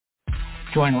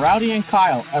Join Rowdy and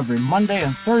Kyle every Monday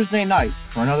and Thursday night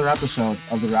for another episode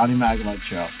of the Rowdy Maglite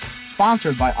Show,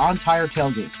 sponsored by On Tire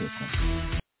Tailgate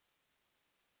System.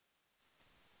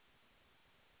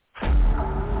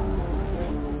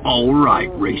 All right,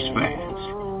 race fans,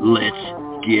 let's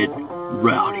get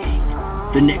rowdy.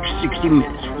 The next 60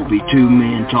 minutes will be two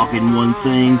men talking one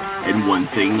thing and one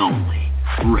thing only,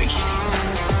 racing.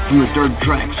 From the dirt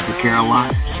tracks of the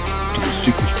Carolinas to the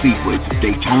super speedways of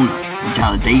Daytona and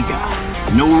Talladega,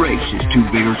 no race is too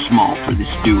big or small for this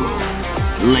duo.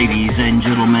 Ladies and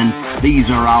gentlemen, these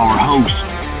are our hosts,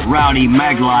 Rowdy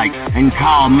Maglite and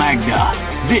Kyle Magda.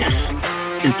 This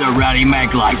is the Rowdy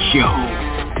Maglite Show.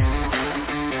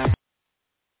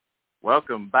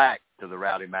 Welcome back to the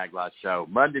Rowdy Maglite Show.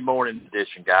 Monday morning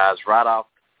edition, guys. Right off,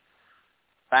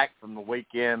 back from the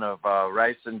weekend of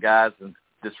racing, guys. And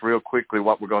just real quickly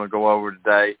what we're going to go over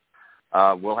today.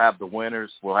 We'll have the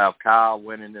winners. We'll have Kyle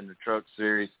winning in the Truck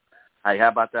Series. Hey, how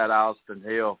about that Austin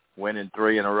Hill winning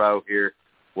 3 in a row here?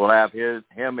 We'll have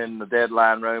him in the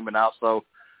deadline room. And also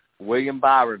William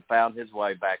Byron found his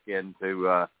way back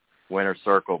into winner's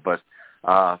circle. But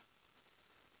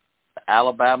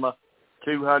Alabama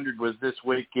 200 was this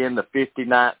weekend, the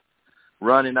 59th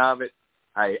running of it.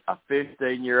 Hey, a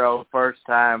 15-year-old first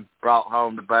time brought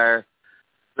home the bear,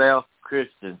 Self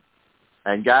Christian.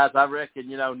 And, guys, I reckon,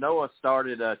 Noah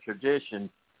started a tradition.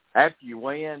 After you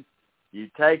win, you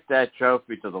take that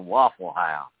trophy to the Waffle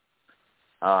House.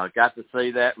 Got to see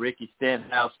that. Ricky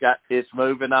Stenhouse got this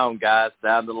moving on, guys,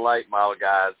 down to the late model,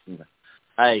 guys. And,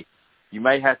 hey, you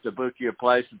may have to book you a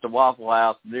place at the Waffle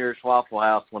House, nearest Waffle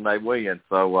House, when they win.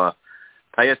 So,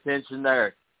 pay attention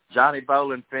there. Johnny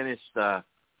Bolin finished P2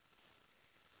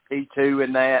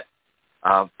 in that,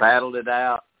 battled it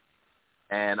out,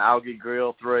 and Augie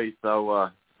Grill 3. So,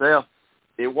 Self,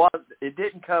 it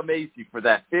didn't come easy for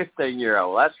that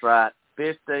 15-year-old. That's right,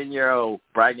 15-year-old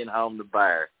bringing home the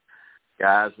bear,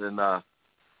 guys. And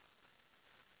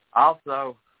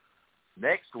also,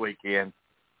 next weekend,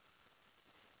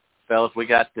 fellas, we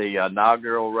got the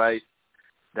inaugural race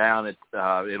down at,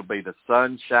 it'll be the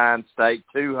Sunshine State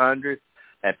 200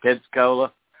 at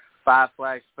Pensacola, Five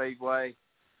Flags Speedway.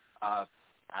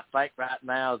 I think right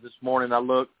now, this morning I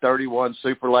looked, 31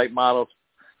 super late models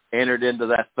entered into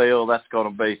that field. That's going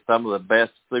to be some of the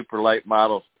best super late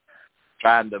models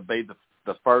trying to be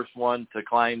the first one to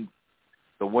claim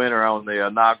the winner on the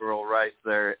inaugural race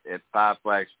there at Five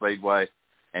Flags Speedway.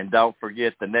 And don't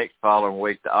forget, the next following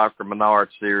week, the Oscar Menard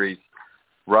Series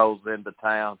rolls into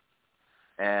town.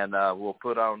 And we'll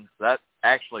put on, that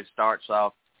actually starts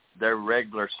off their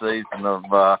regular season of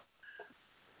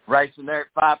racing there at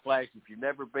Five Flags. If you've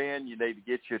never been, you need to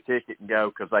get your ticket and go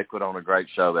because they put on a great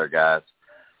show there, guys.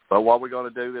 But what we're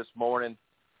going to do this morning,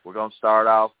 we're going to start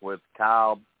off with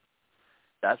Kyle.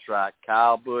 That's right,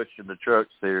 Kyle Busch in the Truck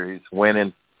Series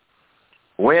wins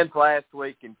last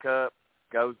week in Cup,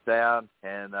 goes down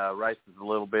and races a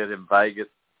little bit in Vegas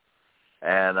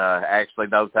and actually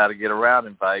knows how to get around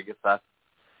in Vegas. I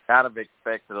kind of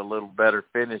expected a little better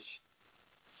finish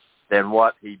than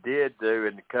what he did do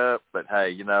in the Cup, but hey,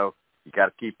 you got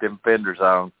to keep them fenders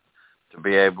on to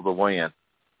be able to win.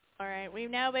 All right,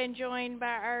 we've now been joined by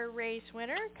our race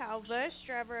winner, Kyle Busch,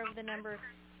 driver of the number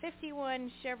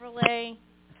 51 Chevrolet.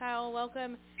 Kyle,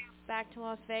 welcome back to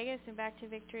Las Vegas and back to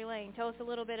Victory Lane. Tell us a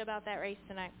little bit about that race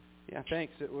tonight. Yeah,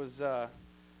 thanks. It was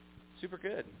super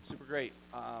good, super great.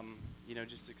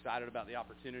 Just excited about the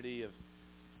opportunity of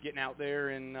getting out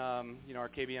there in, our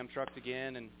KBM trucks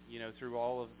again and, through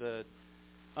all of the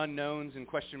unknowns and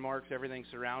question marks, everything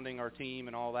surrounding our team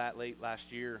and all that late last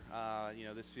year,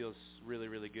 this feels really,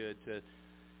 really good to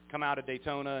come out of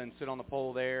Daytona and sit on the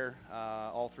pole there,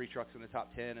 all 3 trucks in the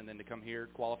top 10, and then to come here,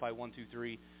 qualify 1, 2,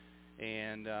 3,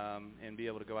 and be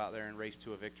able to go out there and race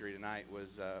to a victory tonight was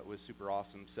super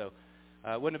awesome. So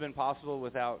it wouldn't have been possible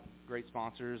without great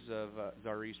sponsors of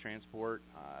Zaris Transport.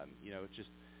 It's just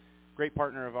great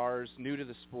partner of ours, new to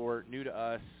the sport, new to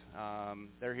us.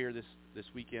 They're here this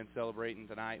weekend celebrating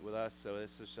tonight with us, so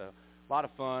it's just a lot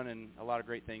of fun and a lot of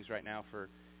great things right now for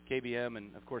KBM,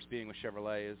 and of course being with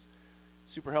Chevrolet is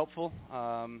super helpful.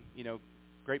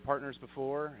 Great partners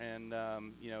before, and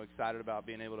excited about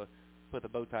being able to put the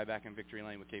bow tie back in Victory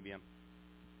Lane with KBM.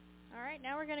 All right,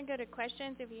 now we're going to go to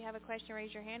questions. If you have a question,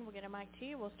 raise your hand. We'll get a mic to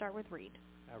you. We'll start with Reed.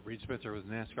 Reed Spencer with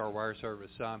NASCAR Wire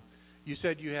Service. You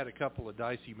said you had a couple of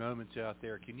dicey moments out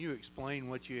there. Can you explain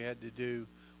what you had to do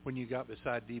when you got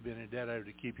beside Di Benedetto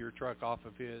to keep your truck off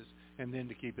of his and then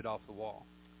to keep it off the wall?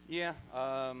 Yeah,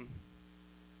 I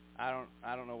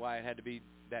don't know why it had to be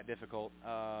that difficult.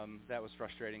 That was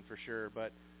frustrating for sure.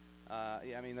 But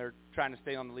they're trying to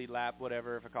stay on the lead lap.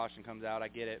 Whatever. If a caution comes out, I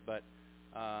get it. But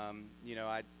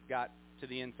I got to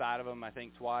the inside of him, I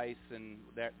think, twice, and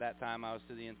that time I was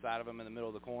to the inside of him in the middle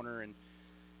of the corner. And,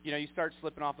 you start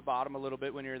slipping off the bottom a little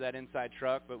bit when you're that inside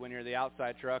truck, but when you're the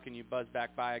outside truck and you buzz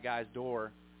back by a guy's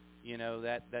door,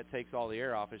 that takes all the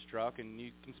air off his truck, and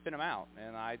you can spin him out.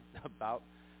 And I about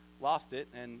lost it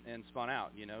and spun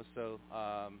out, so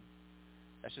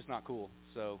that's just not cool.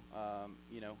 So,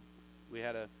 we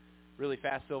had a really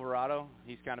fast Silverado.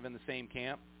 He's kind of in the same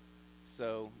camp.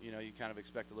 So, you kind of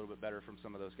expect a little bit better from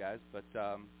some of those guys. But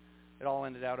it all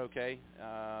ended out okay.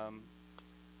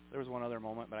 There was one other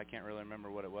moment, but I can't really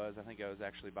remember what it was. I think I was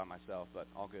actually by myself, but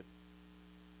all good.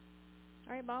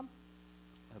 All right, Bob.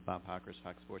 Bob Hawkers,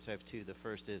 Fox Sports. I have two. The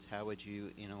first is, how would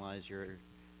you analyze your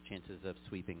chances of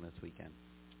sweeping this weekend?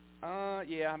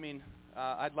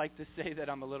 I'd like to say that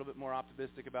I'm a little bit more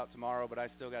optimistic about tomorrow, but I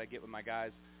still got to get with my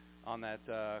guys on that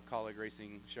Colleague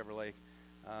Racing Chevrolet.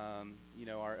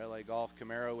 Our LA Golf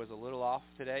Camaro was a little off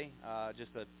today.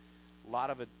 Just a lot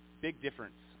of a big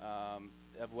difference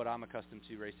of what I'm accustomed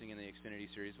to racing in the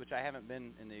Xfinity Series, which I haven't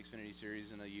been in the Xfinity Series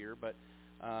in a year, but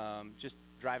just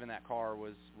driving that car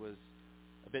was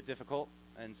a bit difficult,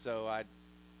 and so I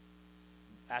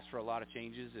asked for a lot of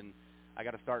changes, and I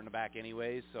got to start in the back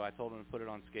anyways, so I told him to put it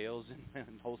on scales and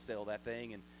wholesale that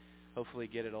thing and hopefully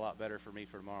get it a lot better for me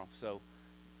for tomorrow. So,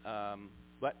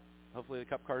 but hopefully the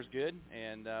Cup car's good,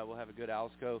 and we'll have a good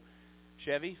Alisco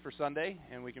Chevy for Sunday,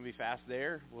 and we can be fast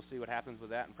there. We'll see what happens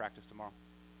with that in practice tomorrow.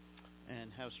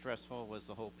 And how stressful was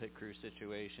the whole pit crew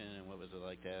situation, and what was it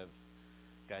like to have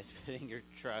guys fitting your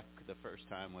truck the first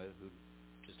time with who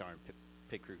just aren't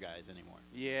pit crew guys anymore?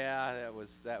 Yeah,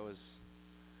 that was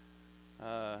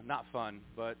not fun,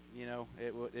 but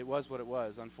it was what it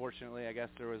was. Unfortunately, I guess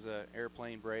there was a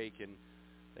airplane break, and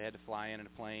they had to fly in a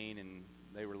plane, and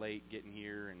they were late getting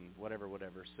here, and whatever.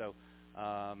 So,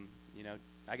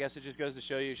 I guess it just goes to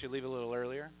show you should leave a little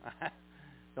earlier.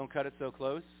 Don't cut it so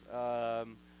close.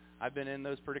 I've been in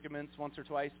those predicaments once or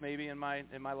twice maybe in my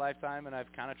lifetime, and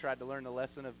I've kind of tried to learn the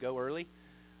lesson of go early.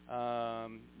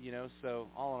 So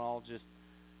all in all, just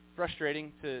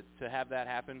frustrating to have that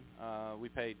happen. We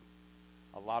paid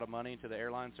a lot of money to the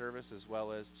airline service as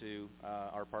well as to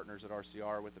our partners at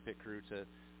RCR with the pit crew to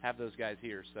have those guys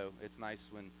here. So it's nice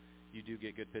when you do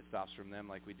get good pit stops from them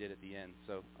like we did at the end.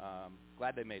 So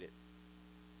glad they made it.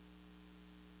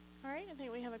 All right, I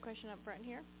think we have a question up front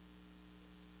here.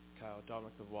 Kyle,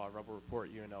 Dominic Lavoie, Rebel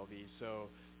Report, UNLV. So,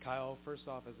 Kyle, first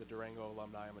off, as a Durango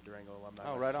alumni, I'm a Durango alumni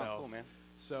myself. Right on. Cool, man.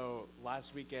 So, last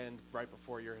weekend, right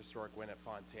before your historic win at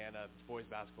Fontana, the boys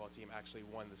basketball team actually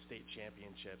won the state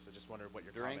championship. So, just wondered what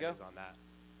your comment is on that.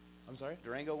 I'm sorry?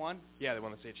 Durango won? Yeah, they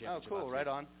won the state championship. Oh, cool. Right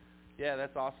on. Yeah,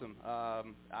 that's awesome.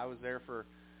 I was there for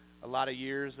a lot of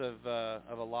years of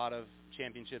a lot of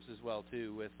championships as well,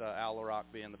 too, with Al LaRock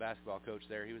being the basketball coach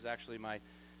there. He was actually my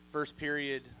first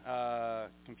period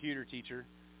computer teacher,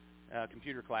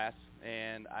 computer class,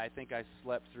 and I think I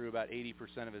slept through about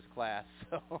 80% of his class.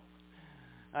 So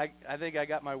I think I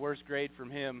got my worst grade from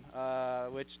him,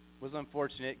 which was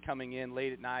unfortunate, coming in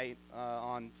late at night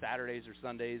on Saturdays or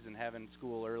Sundays and having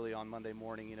school early on Monday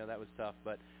morning. That was tough.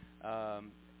 But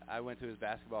I went to his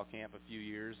basketball camp a few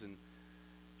years and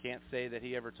can't say that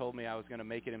he ever told me I was going to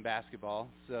make it in basketball.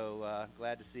 So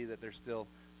glad to see that they're still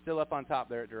up on top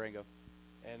there at Durango.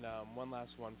 And one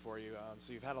last one for you.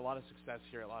 So you've had a lot of success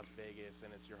here at Las Vegas,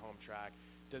 and it's your home track.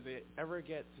 Does it ever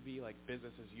get to be like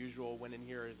business as usual winning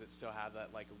here, or does it still have that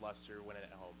like luster winning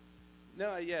at home?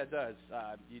 No, yeah, it does.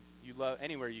 You love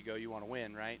anywhere you go, you want to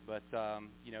win, right? But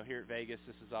here at Vegas,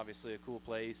 this is obviously a cool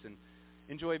place, and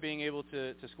enjoy being able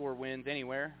to score wins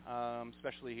anywhere,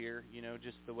 especially here.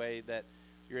 Just the way that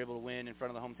you're able to win in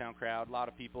front of the hometown crowd. A lot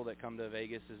of people that come to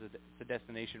Vegas it's a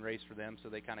destination race for them, so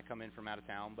they kind of come in from out of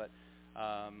town. But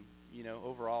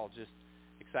overall, just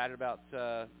excited about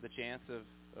the chance of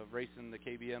racing the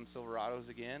KBM Silverados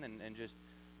again, and just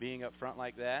being up front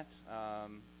like that,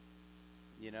 and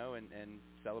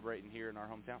celebrating here in our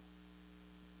hometown.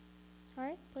 All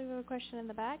right, I believe we have a question in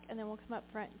the back, and then we'll come up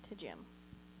front to Jim.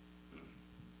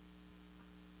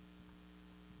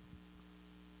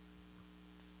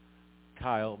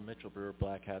 Kyle, Mitchell Brewer,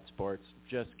 Black Hat Sports.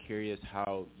 Just curious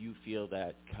how you feel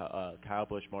that Kyle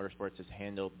Busch Motorsports has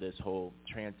handled this whole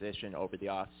transition over the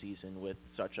off season with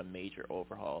such a major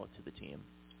overhaul to the team.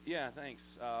 Yeah, thanks.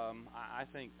 I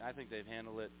think they've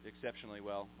handled it exceptionally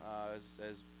well,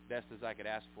 as best as I could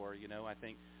ask for. I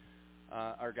think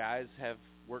our guys have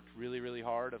worked really, really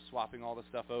hard of swapping all the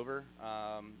stuff over.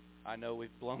 I know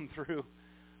we've blown through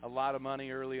a lot of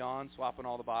money early on, swapping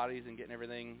all the bodies and getting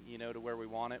everything, to where we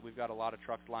want it. We've got a lot of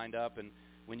trucks lined up, and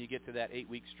when you get to that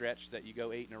 8-week stretch that you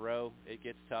go 8 in a row, it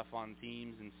gets tough on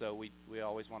teams, and so we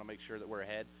always want to make sure that we're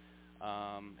ahead.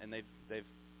 And they've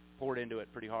poured into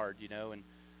it pretty hard, you know, and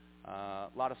a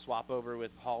lot of swap over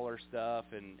with hauler stuff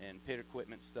and pit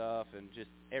equipment stuff and just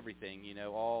everything, you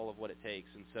know, all of what it takes.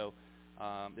 And so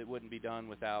it wouldn't be done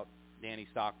without Danny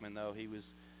Stockman, though. He was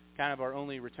kind of our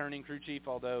only returning crew chief,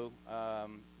 although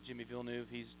Jimmy Villeneuve,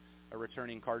 he's a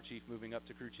returning car chief moving up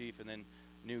to crew chief, and then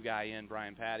new guy in,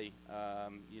 Brian Patty.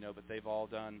 You know, but they've all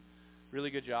done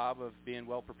really good job of being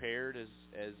well prepared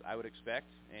as I would expect,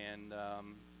 and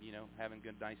you know, having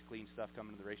good, nice, clean stuff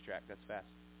coming to the racetrack. That's fast.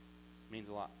 Means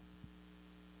a lot.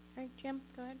 All right, Jim,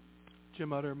 go ahead.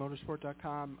 Jim Utter,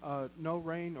 motorsport.com. No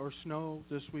rain or snow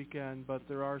this weekend, but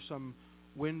there are some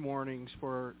wind warnings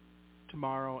for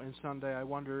tomorrow and Sunday. I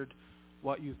wondered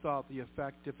what you thought the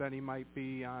effect, if any, might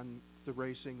be on the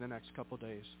racing the next couple of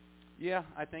days. Yeah,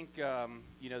 I think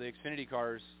you know, the Xfinity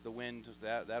cars, the wind,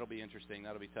 that'll be interesting.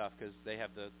 That'll be tough because they have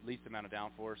the least amount of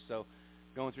downforce. So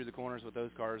going through the corners with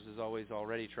those cars is always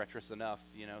already treacherous enough,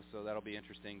 you know. So that'll be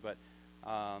interesting. But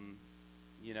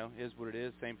you know, is what it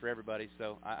is. Same for everybody.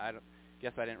 So I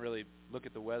guess I didn't really look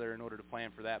at the weather in order to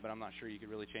plan for that. But I'm not sure you could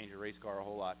really change a race car a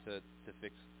whole lot to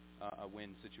fix a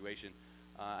wind situation.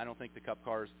 I don't think the Cup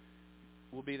cars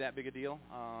will be that big a deal.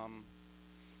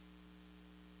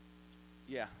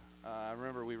 Yeah. I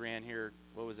remember we ran here,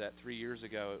 what was that, 3 years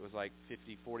ago. It was like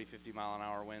 40, 50 mile an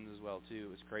hour winds as well, too.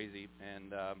 It was crazy.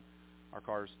 And our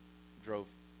cars drove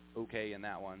okay in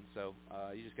that one. So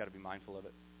you just got to be mindful of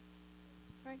it.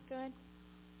 All right, go ahead.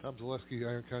 Tom Zaleski,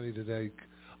 Iron County Today.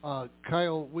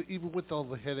 Kyle, even with all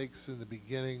the headaches in the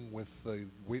beginning, with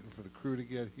waiting for the crew to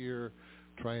get here,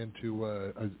 trying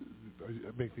to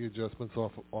make the adjustments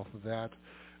off of that,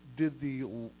 did the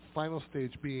final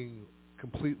stage being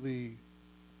completely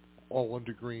all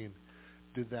under green,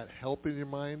 did that help in your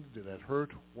mind? Did that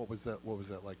hurt? What was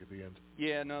that like at the end?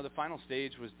 Yeah, no, the final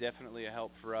stage was definitely a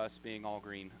help for us being all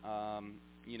green.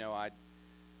 You know,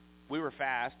 we were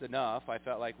fast enough. I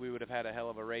felt like we would have had a hell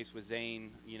of a race with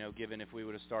Zane, you know, given if we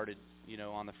would have started, you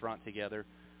know, on the front together.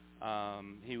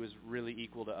 He was really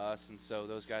equal to us, and so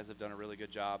those guys have done a really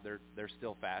good job. They're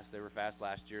still fast. They were fast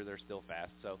last year. They're still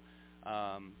fast. So,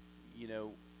 you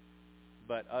know,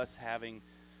 but us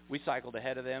we cycled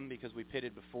ahead of them because we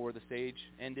pitted before the stage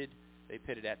ended. They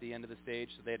pitted at the end of the stage,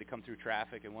 so they had to come through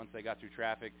traffic, and once they got through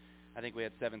traffic, I think we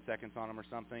had 7 seconds on them or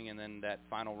something, and then that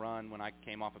final run, when I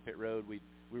came off of pit road, we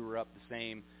were up the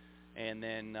same, and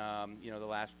then, you know, the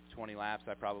last 20 laps,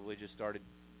 I probably just started,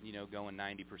 you know, going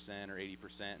 90% or 80%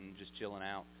 and just chilling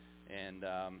out, and,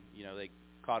 you know, they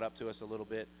caught up to us a little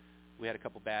bit. We had a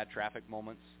couple bad traffic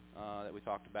moments that we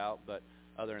talked about, but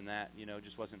other than that, you know,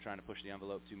 just wasn't trying to push the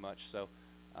envelope too much, so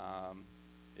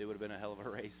it would have been a hell of a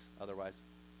race otherwise.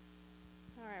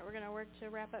 All right, we're going to work to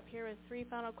wrap up here with 3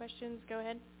 final questions. Go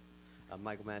ahead.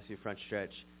 Michael Massey, front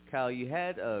stretch. Kyle, you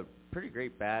had a pretty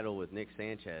great battle with Nick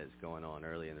Sanchez going on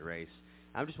early in the race.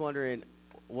 I'm just wondering,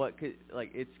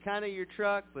 it's kind of your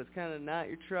truck, but it's kind of not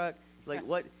your truck. Like,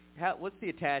 what's the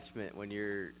attachment when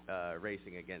you're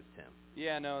racing against him?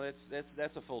 Yeah, no,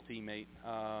 that's a full teammate.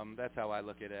 That's how I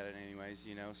look at it anyways,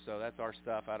 you know. So that's our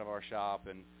stuff out of our shop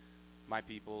and my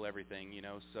people, everything, you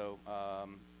know. So,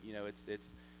 you know, it's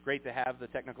great to have the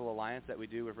technical alliance that we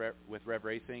do with Rev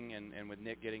Racing and with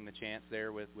Nick getting the chance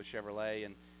there with Chevrolet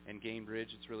and Gamebridge.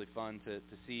 It's really fun to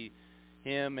see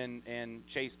him and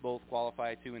Chase both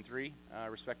qualify 2 and 3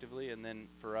 respectively, and then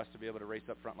for us to be able to race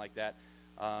up front like that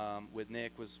with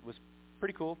Nick was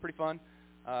pretty cool, pretty fun.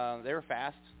 They were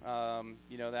fast.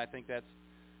 You know, I think that's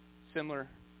similar.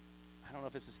 I don't know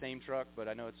if it's the same truck, but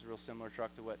I know it's a real similar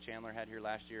truck to what Chandler had here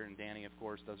last year, and Danny, of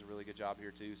course, does a really good job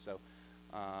here too. So,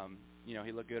 you know,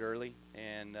 he looked good early,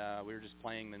 and we were just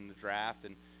playing in the draft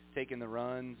and taking the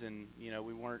runs, and, you know,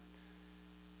 we weren't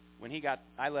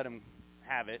 – I let him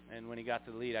have it, and when he got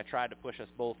to the lead, I tried to push us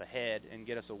both ahead and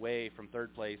get us away from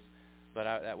third place, but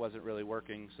that wasn't really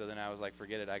working. So then I was like,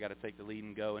 forget it, I got to take the lead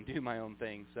and go and do my own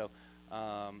thing. So,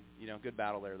 you know, good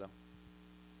battle there, though.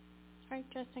 All right,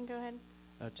 Justin, go ahead.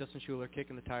 Justin Schuler,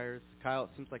 kicking the tires. Kyle,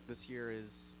 it seems like this year is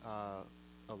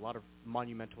a lot of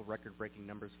monumental record-breaking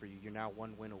numbers for you. You're now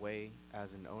 1 win away as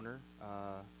an owner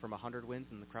from 100 wins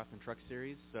in the Craftsman Truck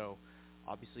Series. So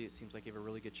obviously it seems like you have a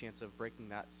really good chance of breaking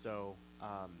that. So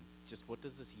just what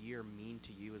does this year mean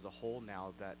to you as a whole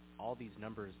now that all these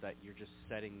numbers that you're just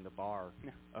setting the bar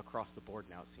across the board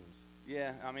now, it seems?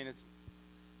 Yeah, I mean,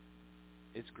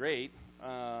 it's great.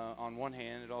 On one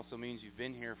hand, it also means you've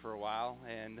been here for a while,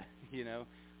 and you know,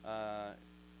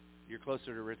 you're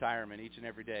closer to retirement each and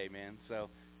every day, man. So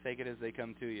take it as they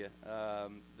come to you.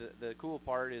 The cool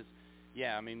part is,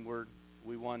 yeah, I mean, we're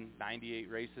we won 98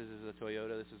 races as a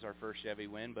Toyota. This is our first Chevy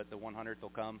win, but the 100th will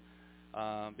come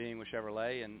being with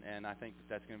Chevrolet, and I think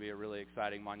that's going to be a really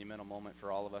exciting, monumental moment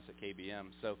for all of us at KBM.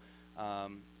 So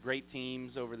great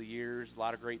teams over the years, a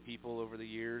lot of great people over the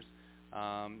years.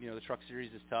 The Truck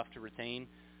Series is tough to retain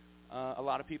a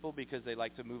lot of people because they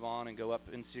like to move on and go up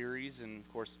in series and,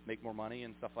 of course, make more money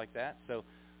and stuff like that. So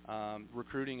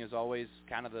recruiting is always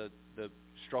kind of the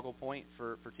struggle point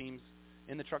for teams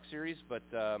in the Truck Series, but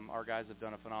our guys have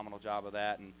done a phenomenal job of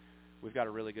that, and we've got a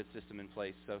really good system in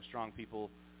place. So strong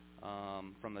people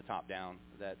from the top down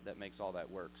that makes all that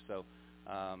work. So,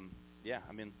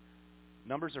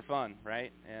 numbers are fun,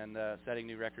 right? And setting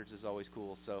new records is always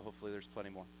cool, so hopefully there's plenty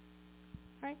more.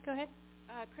 All right, go ahead.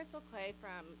 Crystal Clay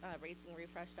from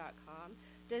RacingRefresh.com.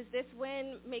 Does this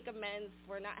win make amends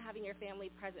for not having your family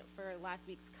present for last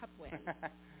week's Cup win?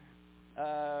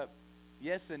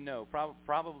 Yes and no.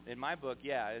 Probably in my book,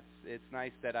 yeah. It's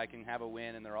nice that I can have a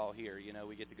win and they're all here.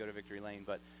 We get to go to Victory Lane,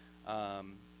 but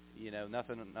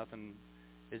nothing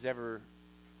is ever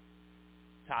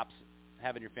tops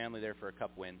having your family there for a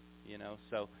Cup win.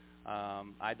 So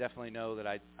I definitely know that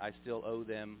I still owe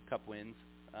them Cup wins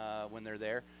when they're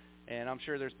there. And I'm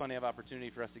sure there's plenty of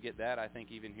opportunity for us to get that. I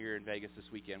think even here in Vegas this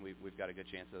weekend, we've got a good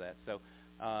chance of that. So,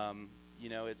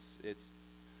 it's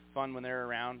fun when they're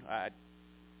around. I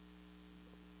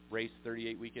race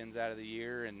 38 weekends out of the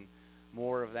year, and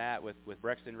more of that with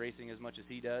Brexton racing as much as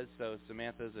he does. So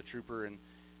Samantha's a trooper and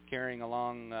carrying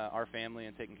along our family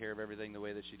and taking care of everything the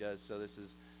way that she does. So this is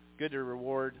good to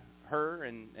reward her,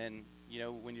 and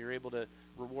when you're able to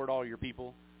reward all your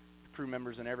people, crew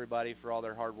members and everybody for all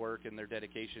their hard work and their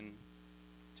dedication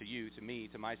to you, to me,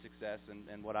 to my success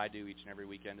and what I do each and every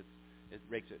weekend, it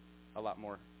makes it a lot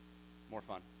more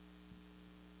fun.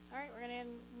 All right, we're going to end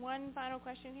one final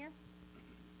question here.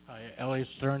 Hi, Elliot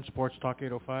Stern, Sports Talk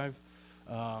 805.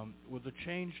 With the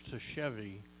change to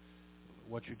Chevy,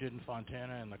 what you did in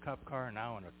Fontana in the Cup car,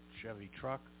 now in a Chevy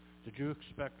truck, did you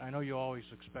expect, I know you always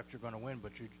expect you're going to win,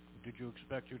 but did you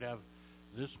expect you'd have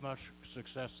this much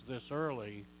success this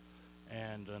early?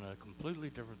 And in a completely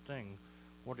different thing,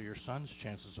 what are your son's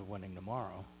chances of winning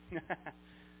tomorrow?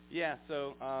 Yeah,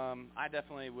 so I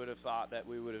definitely would have thought that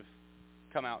we would have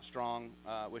come out strong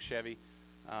with Chevy.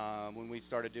 When we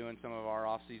started doing some of our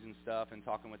off-season stuff and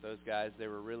talking with those guys, they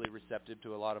were really receptive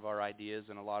to a lot of our ideas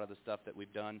and a lot of the stuff that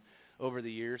we've done over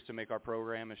the years to make our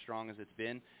program as strong as it's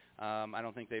been. I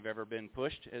don't think they've ever been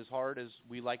pushed as hard as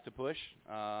we like to push.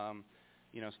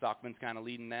 Stockman's kind of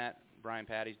leading that. Brian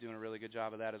Patty's doing a really good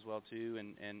job of that as well too,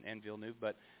 and Villeneuve.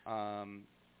 But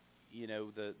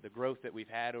the growth that we've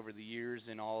had over the years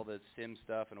in all the sim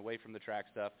stuff and away from the track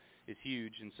stuff is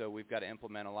huge, and so we've got to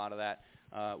implement a lot of that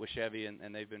with Chevy,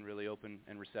 and they've been really open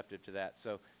and receptive to that.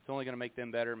 So it's only going to make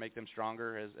them better, make them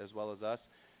stronger as well as us.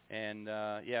 And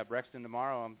Brexton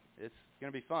tomorrow, it's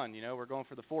going to be fun. We're going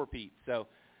for the 4-peat, so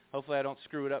hopefully I don't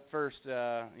screw it up first.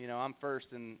 I'm first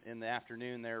in the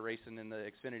afternoon there racing in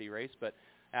the Xfinity race, but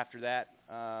after that,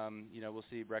 we'll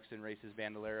see Brexton races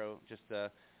Bandolero just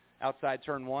outside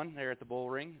Turn 1 there at the Bull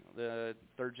Ring. The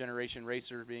third-generation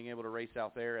racer being able to race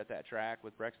out there at that track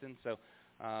with Brexton. So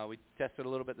we tested a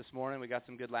little bit this morning. We got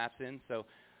some good laps in. So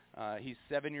he's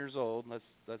 7 years old.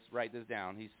 Let's write this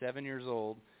down. He's 7 years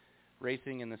old,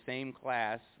 racing in the same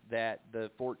class that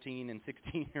the 14 and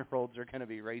 16-year-olds are going to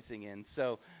be racing in.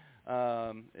 So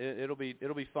it'll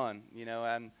be fun,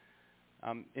 and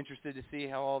I'm interested to see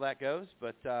how all that goes,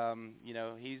 but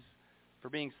he's, for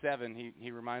being 7,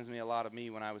 he reminds me a lot of me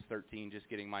when I was 13, just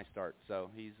getting my start. So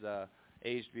he's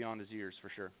aged beyond his years for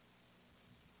sure.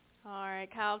 All right,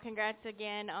 Kyle, congrats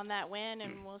again on that win,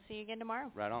 and we'll see you again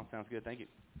tomorrow. Right on. Sounds good. Thank you.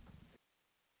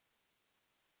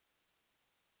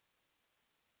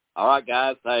 All right,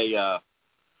 guys. Hey,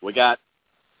 we got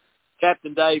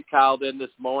Captain Dave called in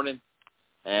this morning,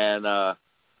 and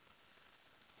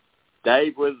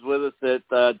Dave was with us at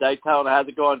Daytona. How's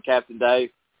it going, Captain Dave?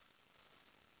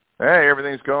 Hey,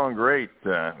 everything's going great.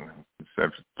 I'm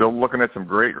still looking at some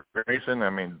great racing. I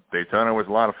mean, Daytona was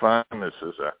a lot of fun.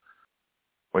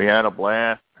 We had a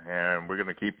blast, and we're going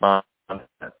to keep on.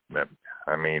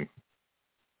 I mean,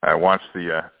 I watched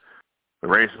the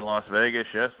race in Las Vegas.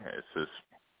 Yes, it's just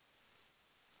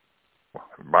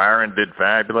Byron did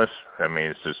fabulous. I mean,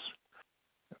 it's just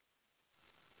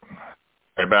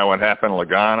about what happened to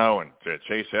Logano and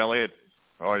Chase Elliott.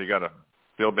 Oh, you got to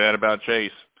feel bad about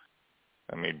Chase.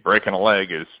 I mean, breaking a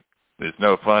leg is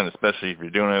no fun, especially if you're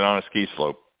doing it on a ski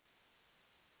slope.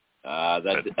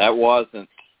 That wasn't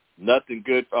nothing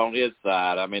good on his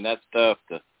side. I mean, that's tough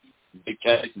to be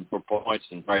chasing for points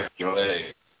and break your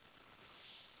leg.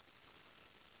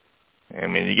 I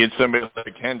mean, you get somebody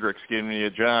like Hendricks giving you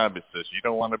a job. It's just you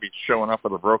don't want to be showing up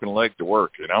with a broken leg to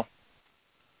work, you know?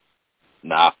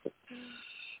 Nah.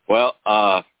 Well,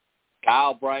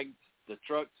 Kyle brings the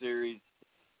Truck Series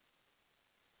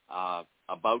a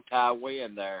bow tie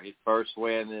win there. His first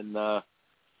win in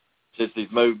since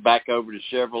he's moved back over to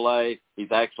Chevrolet.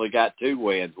 He's actually got 2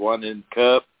 wins, one in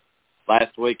Cup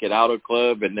last week at Auto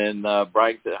Club, and then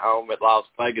brings it home at Las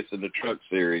Vegas in the Truck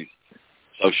Series.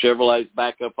 So Chevrolet's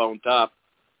back up on top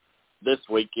this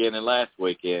weekend and last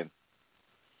weekend.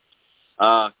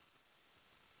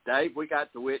 Dave, we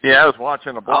got to witness. Yeah, I was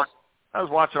watching a blog. I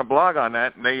was watching a blog on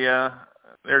that, and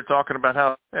they're talking about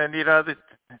how, and you know,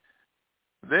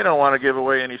 they don't want to give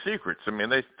away any secrets. I mean,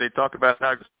 they talk about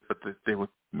how, but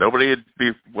nobody would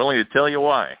be willing to tell you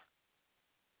why.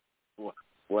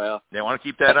 Well, they want to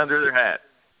keep that under their hat.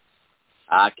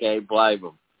 I can't blame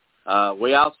them.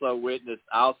 We also witnessed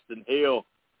Austin Hill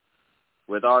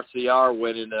with RCR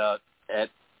winning at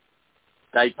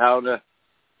Daytona.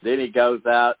 Then he goes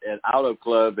out at Auto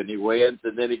Club and he wins,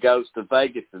 and then he goes to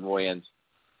Vegas and wins.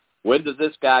 When does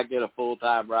this guy get a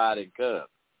full-time ride in Cup?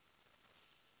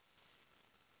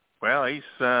 Well, he's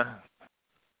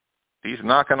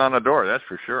knocking on the door, that's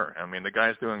for sure. I mean, the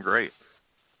guy's doing great.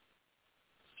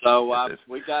 So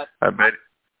we got. I bet.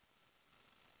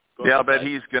 Yeah, I bet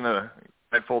he's gonna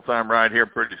get a full-time ride here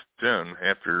pretty soon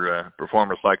after a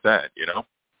performance like that. You know.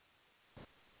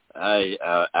 Hey,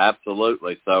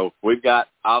 absolutely. So we've got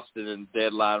Austin in the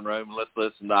deadline room. Let's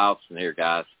listen to Austin here,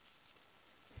 guys.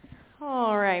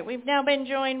 All right. We've now been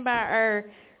joined by our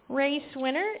race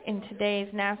winner in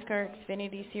today's NASCAR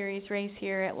Xfinity Series race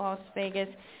here at Las Vegas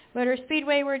Motor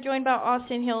Speedway. We're joined by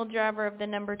Austin Hill, driver of the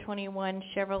number 21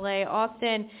 Chevrolet.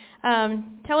 Austin,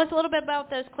 tell us a little bit about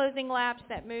those closing laps,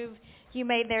 that move you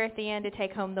made there at the end to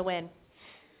take home the win.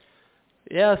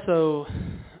 Yeah, so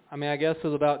I mean, I guess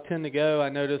with about 10 to go, I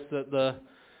noticed that the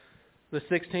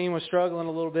 16 was struggling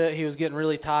a little bit. He was getting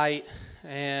really tight,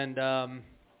 and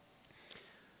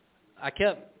I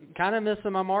kept kind of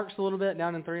missing my marks a little bit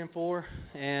down in 3 and 4,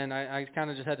 and I kind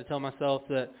of just had to tell myself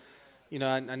that, you know,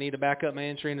 I need to back up my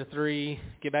entry into 3,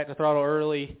 get back to throttle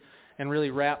early, and really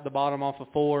wrap the bottom off of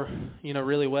 4, you know,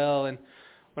 really well. And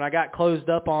when I got closed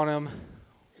up on him,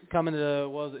 coming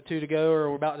to, 2 to go, or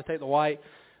we're about to take the white,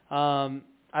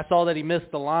 I saw that he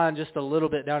missed the line just a little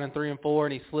bit down in 3 and 4,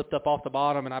 and he slipped up off the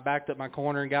bottom, and I backed up my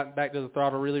corner and got back to the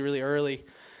throttle really, really early,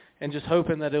 and just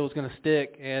hoping that it was going to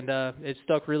stick, and it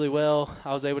stuck really well.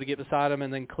 I was able to get beside him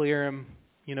and then clear him,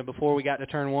 you know, before we got to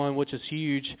turn 1, which is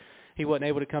huge. He wasn't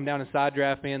able to come down and side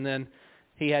draft me, and then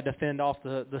he had to fend off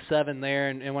the 7 there,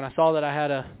 and when I saw that I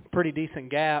had a pretty decent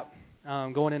gap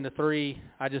going into 3,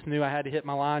 I just knew I had to hit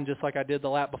my line just like I did the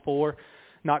lap before,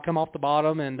 not come off the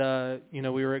bottom, and you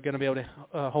know, we were going to be able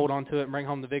to hold on to it and bring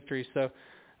home the victory. So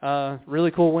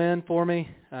really cool win for me.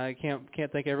 I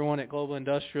can't thank everyone at Global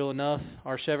Industrial enough.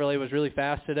 Our Chevrolet was really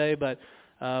fast today, but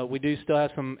we do still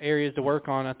have some areas to work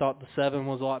on. I thought the 7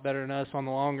 was a lot better than us on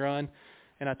the long run,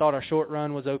 and I thought our short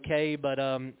run was okay, but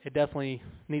it definitely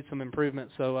needs some improvement.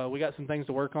 So we got some things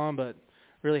to work on, but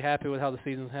really happy with how the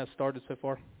season has started so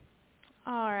far.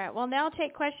 All right. Well, now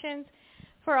take questions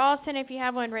for Austin. If you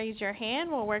have one, raise your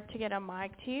hand. We'll work to get a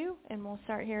mic to you, and we'll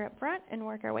start here up front and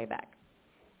work our way back.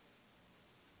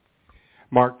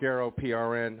 Mark Garrow,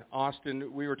 PRN.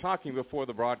 Austin, we were talking before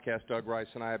the broadcast, Doug Rice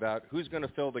and I, about who's going to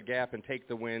fill the gap and take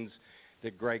the wins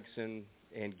that Gregson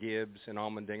and Gibbs and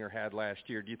Allmendinger had last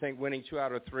year. Do you think winning 2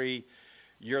 out of 3,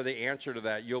 you're the answer to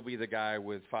that? You'll be the guy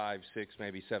with 5, 6,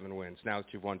 maybe 7 wins now that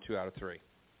you've won 2 out of 3.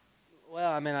 Well,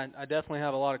 I mean, I definitely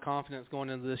have a lot of confidence going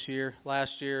into this year.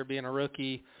 Last year, being a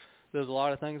rookie, there was a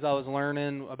lot of things I was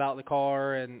learning about the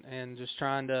car and just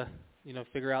trying to, you know,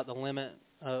 figure out the limit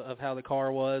of how the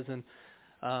car was. And,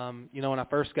 you know, when I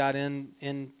first got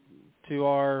into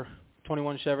our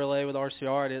 21 Chevrolet with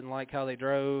RCR, I didn't like how they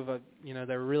drove. You know,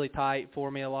 they were really tight for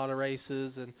me a lot of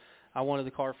races, and I wanted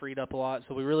the car freed up a lot.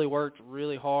 So we really worked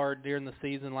really hard during the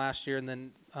season last year, and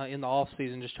then in the off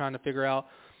season, just trying to figure out,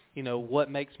 you know, what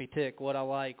makes me tick, what I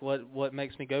like, what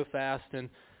makes me go fast.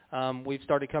 And we've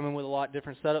started coming with a lot of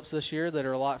different setups this year that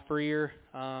are a lot freer.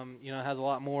 You know, it has a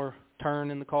lot more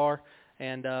turn in the car.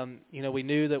 And, you know, we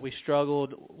knew that we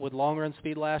struggled with long run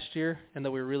speed last year and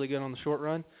that we were really good on the short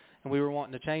run. And we were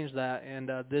wanting to change that.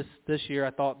 And this year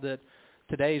I thought that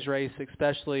today's race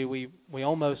especially, we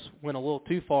almost went a little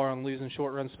too far on losing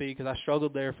short run speed because I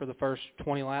struggled there for the first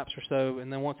 20 laps or so. And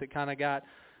then once it kind of got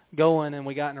going and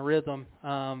we got in a rhythm,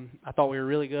 I thought we were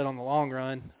really good on the long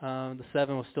run. The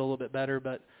 7 was still a little bit better,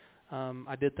 but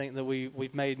I did think that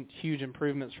we've made huge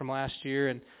improvements from last year,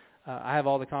 and I have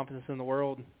all the confidence in the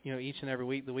world, you know, each and every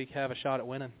week that we have a shot at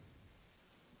winning.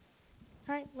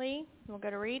 All right, Lee, we'll go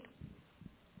to Reed.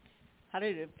 How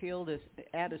did it feel to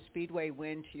add a Speedway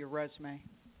win to your resume?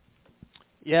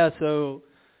 Yeah, so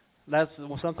that's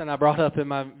something I brought up in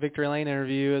my Victory Lane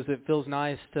interview. Is it feels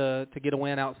nice to get a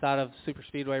win outside of super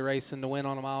speedway racing, to win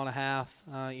on a mile and a half.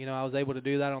 I was able to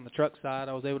do that on the truck side.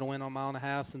 I was able to win on mile and a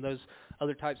half and those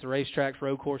other types of racetracks,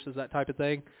 road courses, that type of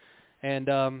thing. And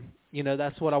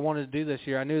that's what I wanted to do this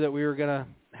year. I knew that we were going to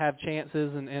have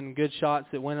chances and good shots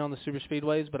at winning on the super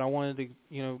speedways, but I wanted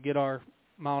to get our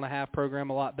mile and a half program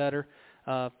a lot better.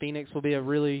 Phoenix will be a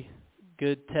really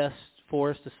good test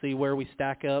for us to see where we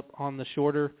stack up on the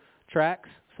shorter tracks.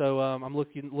 So I'm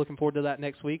looking forward to that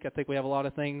next week. I think we have a lot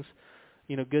of things,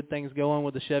 good things going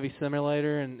with the Chevy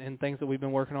simulator and things that we've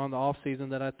been working on in the off season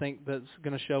that I think that's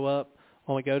going to show up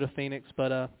when we go to Phoenix.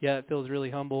 But it feels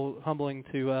really humbling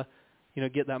to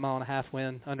get that mile and a half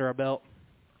win under our belt.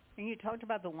 And you talked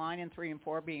about the line in 3 and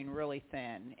 4 being really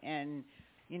thin, and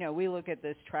we look at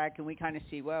this track and we kind of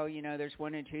see, well, there's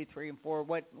 1 and 2, 3 and 4.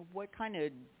 What kind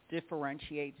of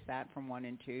differentiates that from 1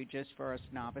 and 2, just for us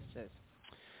novices?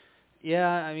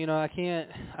 Yeah,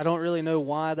 I don't really know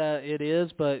why that it is,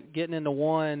 but getting into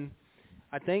 1,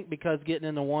 I think because getting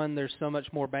into 1, there's so much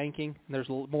more banking, and there's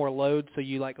more load, so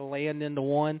you land into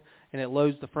 1, and it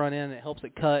loads the front end, it helps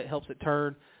it cut, it helps it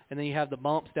turn, and then you have the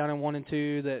bumps down in 1 and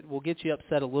 2 that will get you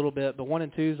upset a little bit, but 1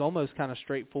 and 2 is almost kind of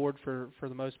straightforward for the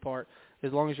most part.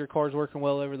 As long as your car's working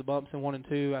well over the bumps in 1 and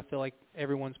 2, I feel like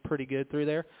everyone's pretty good through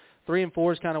there. 3 and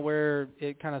 4 is kind of where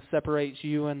it kind of separates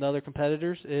you and the other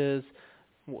competitors. Is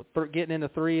getting into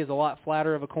 3 is a lot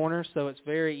flatter of a corner, so it's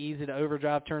very easy to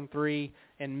overdrive turn 3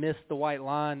 and miss the white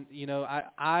line.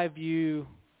 I view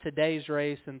today's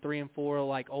race in 3 and 4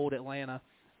 like old Atlanta,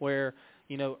 where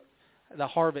the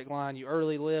Harvick line, you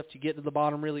early lift, you get to the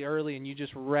bottom really early, and you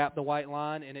just wrap the white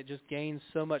line, and it just gains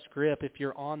so much grip if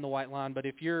you're on the white line. But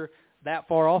if you're that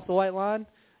far off the white line,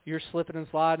 you're slipping and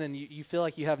sliding, and you feel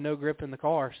like you have no grip in the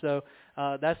car. So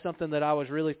that's something that I was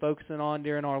really focusing on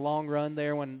during our long run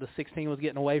there when the 16 was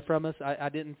getting away from us. I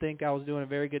didn't think I was doing a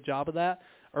very good job of that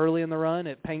early in the run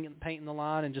at painting the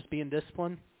line and just being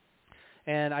disciplined.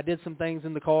 And I did some things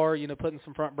in the car, putting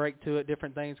some front brake to it,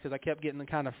 different things, because I kept getting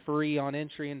kind of free on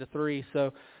entry into 3.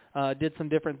 So did some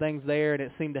different things there, and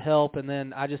it seemed to help. And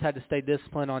then I just had to stay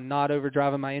disciplined on not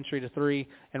overdriving my entry to 3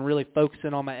 and really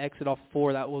focusing on my exit off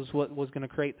 4. That was what was going to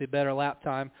create the better lap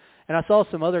time. And I saw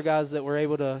some other guys that were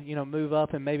able to, move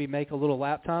up and maybe make a little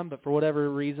lap time. But for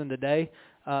whatever reason today,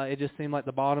 it just seemed like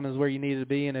the bottom is where you needed to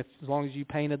be. And as long as you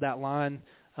painted that line,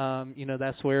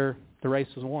 that's where the race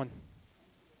was won.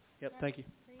 Yep, thank you.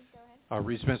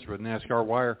 Reed Spencer with NASCAR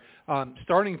Wire.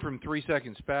 Starting from 3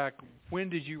 seconds back, when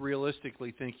did you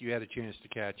realistically think you had a chance to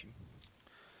catch him?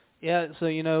 Yeah, so,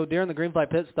 during the green flag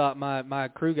pit stop, my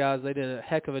crew guys, they did a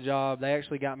heck of a job. They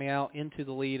actually got me out into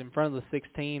the lead in front of the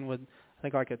 16 with, I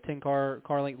think, like a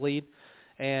 10-car length lead.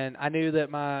 And I knew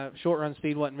that my short-run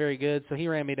speed wasn't very good, so he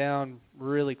ran me down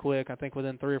really quick. I think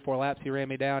within 3 or 4 laps he ran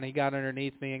me down. He got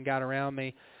underneath me and got around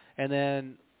me. And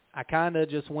then I kind of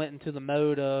just went into the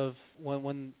mode of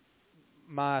when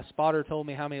my spotter told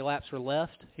me how many laps were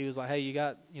left. He was like, hey, you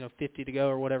got 50 to go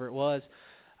or whatever it was.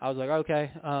 I was like,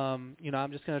 okay, I'm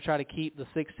just going to try to keep the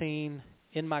 16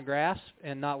 in my grasp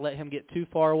and not let him get too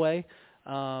far away.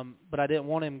 But I didn't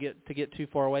want him to get too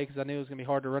far away because I knew it was going to be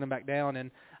hard to run him back down.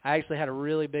 And I actually had a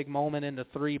really big moment into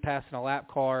 3 passing a lap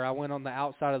car. I went on the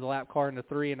outside of the lap car into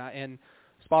 3, and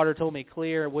spotter told me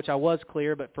clear, which I was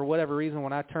clear, but for whatever reason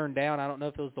when I turned down, I don't know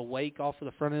if it was the wake off of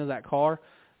the front end of that car,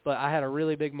 but I had a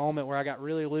really big moment where I got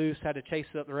really loose, had to chase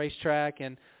it up the racetrack,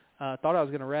 and thought I was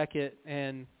going to wreck it,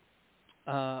 and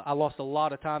I lost a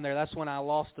lot of time there. That's when I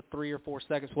lost the 3 or 4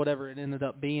 seconds, whatever it ended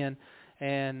up being.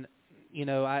 And,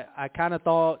 I kind of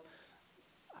thought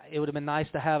it would have been nice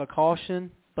to have a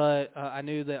caution, but I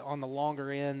knew that on the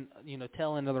longer end,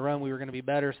 tail end of the run, we were going to be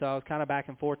better. So I was kind of back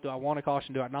and forth. Do I want a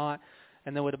caution? Do I not?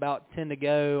 And then with about 10 to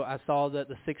go, I saw that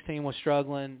the 16 was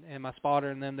struggling, and my spotter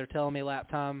and them, they're telling me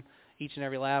lap time each and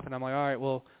every lap. And I'm like, all right,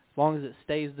 well, as long as it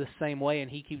stays the same way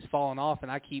and he keeps falling off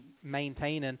and I keep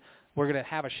maintaining, we're going to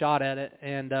have a shot at it.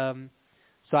 And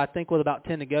so I think with about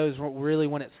 10 to go is really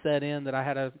when it set in that I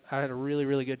had a really,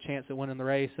 really good chance at winning the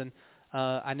race. And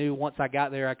I knew once I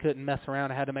got there I couldn't mess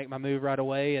around. I had to make my move right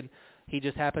away. And he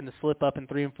just happened to slip up in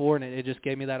 3 and 4, and it just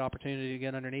gave me that opportunity to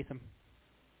get underneath him.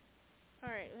 All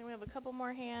right, then we have a couple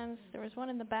more hands. There was one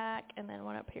in the back and then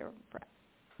one up here.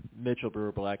 Mitchell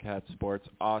Brewer, Black Hat Sports.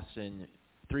 Austin,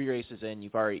 3 races in,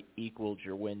 you've already equaled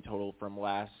your win total from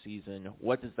last season.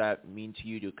 What does that mean to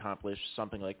you to accomplish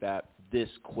something like that this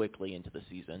quickly into the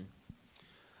season?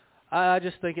 I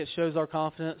just think it shows our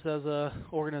confidence as a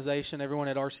organization. Everyone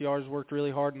at RCR has worked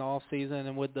really hard in the off season,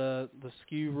 and with the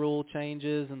skew rule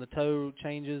changes and the toe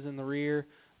changes in the rear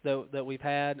that we've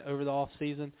had over the off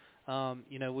season,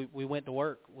 we went to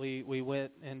work. We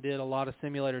went and did a lot of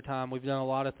simulator time. We've done a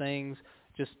lot of things,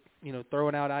 just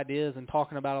throwing out ideas and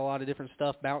talking about a lot of different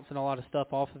stuff, bouncing a lot of stuff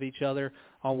off of each other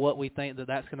on what we think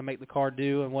that's going to make the car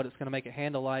do and what it's going to make it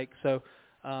handle like. So,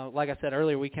 like I said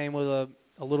earlier, we came with a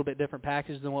little bit different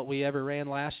package than what we ever ran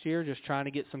last year, just trying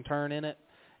to get some turn in it.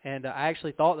 And I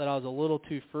actually thought that I was a little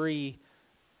too free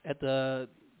at the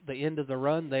end of the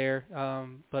run there,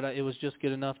 but it was just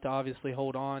good enough to obviously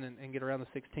hold on and get around the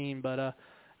 16. But,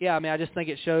 yeah, I mean, I just think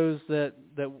it shows that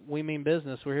we mean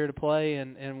business. We're here to play,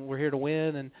 and we're here to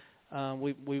win, and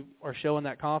we are showing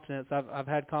that confidence. I've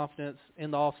had confidence in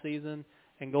the off season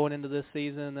and going into this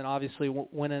season, and obviously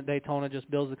winning at Daytona just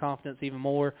builds the confidence even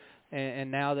more. And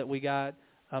now that we got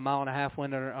a mile and a half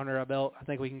win under our belt, I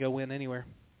think we can go win anywhere.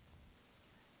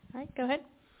 All right, go ahead.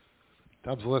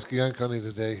 Tom Zaleski, Anconi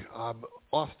today.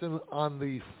 Austin, on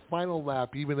the final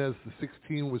lap, even as the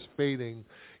 16 was fading,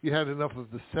 you had enough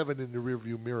of the 7 in the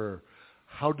rearview mirror.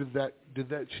 How did that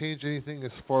change anything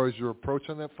as far as your approach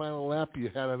on that final lap? You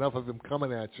had enough of them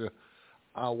coming at you.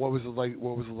 What was it like?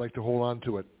 What was it like to hold on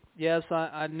to it? Yes,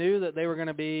 I knew that they were going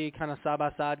to be kind of side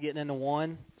by side getting into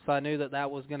 1, so I knew that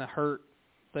was going to hurt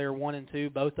their 1 and 2,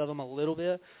 both of them a little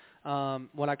bit.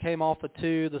 When I came off of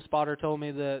 2, the spotter told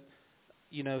me that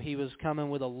he was coming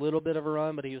with a little bit of a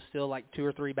run, but he was still like 2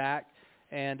 or 3 back.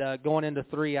 And going into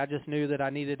 3, I just knew that I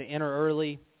needed to enter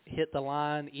early, hit the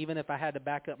line, even if I had to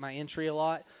back up my entry a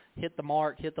lot, hit the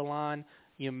mark, hit the line,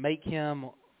 make him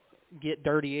get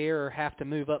dirty air or have to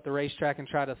move up the racetrack and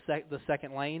try to the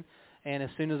second lane. And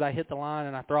as soon as I hit the line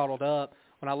and I throttled up,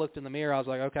 when I looked in the mirror, I was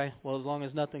like, okay, well, as long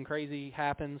as nothing crazy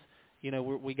happens,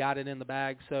 we got it in the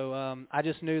bag. So I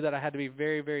just knew that I had to be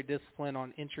very, very disciplined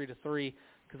on entry to 3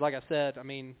 because, like I said, I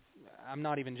mean, I'm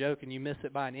not even joking. You miss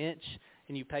it by an inch,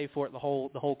 and you pay for it the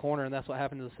whole corner, and that's what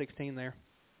happened to the 16 there.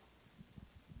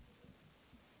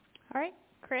 All right,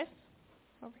 Chris,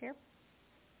 over here.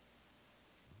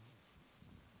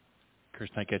 Chris,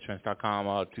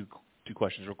 TankCatchfence.com. Two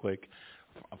questions real quick.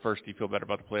 First, do you feel better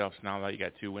about the playoffs now that you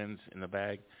got 2 wins in the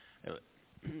bag?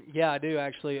 Yeah, I do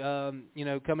actually.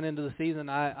 Coming into the season,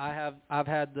 I've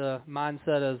had the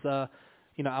mindset as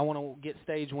I want to get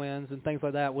stage wins and things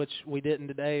like that, which we didn't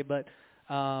today. But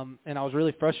and I was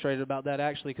really frustrated about that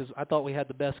actually because I thought we had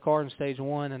the best car in stage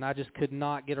 1, and I just could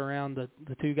not get around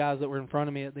the 2 guys that were in front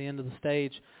of me at the end of the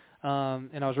stage.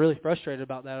 And I was really frustrated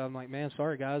about that. I'm like, man,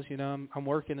 sorry guys, I'm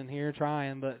working in here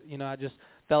trying, but I just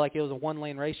felt like it was a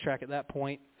 1-lane racetrack at that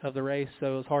point of the race,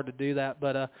 so it was hard to do that.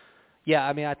 But yeah,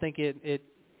 I mean, I think it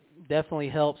definitely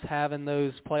helps having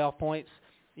those playoff points.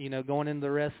 Going into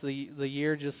the rest of the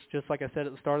year, just like I said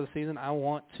at the start of the season, I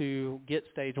want to get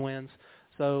stage wins.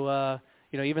 So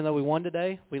even though we won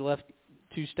today, we left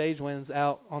 2 stage wins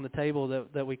out on the table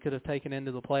that we could have taken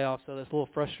into the playoffs. So that's a little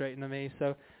frustrating to me.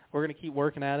 So we're going to keep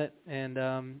working at it and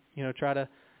try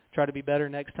to be better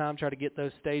next time. Try to get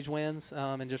those stage wins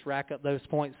and just rack up those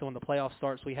points. So when the playoff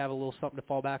starts, we have a little something to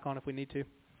fall back on if we need to.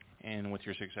 And with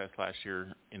your success last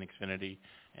year in Xfinity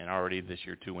and already this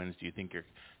year 2 wins, do you think you're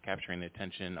capturing the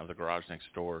attention of the garage next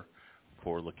door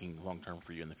for looking long-term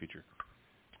for you in the future?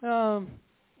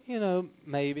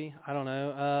 Maybe. I don't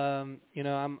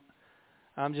know.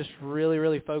 I'm just really,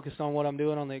 really focused on what I'm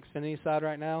doing on the Xfinity side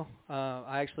right now.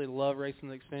 I actually love racing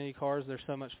the Xfinity cars. They're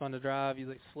so much fun to drive.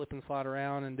 You slip and slide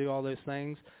around and do all those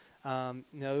things.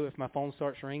 If my phone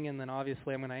starts ringing, then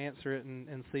obviously I'm going to answer it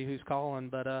and see who's calling.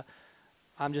 But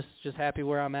I'm just happy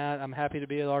where I'm at. I'm happy to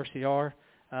be at RCR.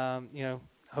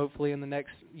 Hopefully in the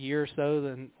next year or so,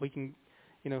 then we can,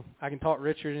 I can talk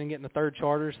Richard and get in the 3rd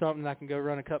charter or something. I can go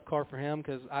run a cup car for him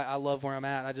because I love where I'm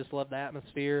at. I just love the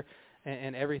atmosphere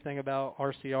and everything about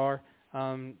RCR.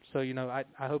 So, I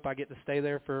hope I get to stay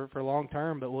there for long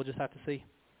term, but we'll just have to see.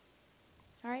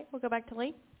 All right, we'll go back to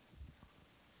Lee.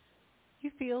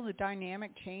 You feel the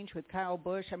dynamic change with Kyle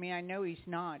Busch? I mean, I know he's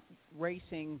not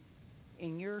racing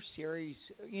in your series,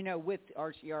 with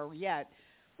RCR yet,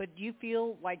 but do you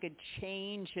feel like a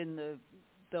change in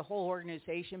the whole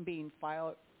organization being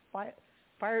fired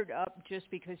up just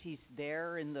because he's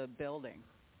there in the building?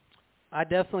 I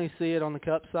definitely see it on the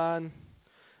Cup side.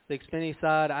 The Xfinity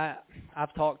side,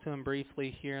 I've talked to him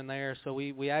briefly here and there, so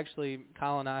we actually,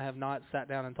 Kyle and I have not sat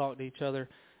down and talked to each other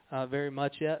very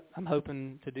much yet. I'm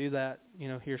hoping to do that,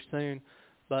 here soon.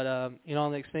 But, on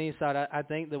the Xfinity side, I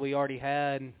think that we already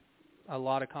had a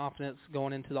lot of confidence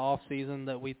going into the off season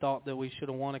that we thought that we should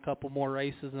have won a couple more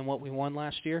races than what we won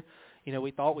last year.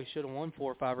 we thought we should have won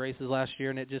 4 or 5 races last year,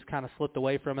 and it just kind of slipped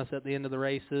away from us at the end of the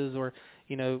races, or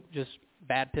just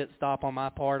bad pit stop on my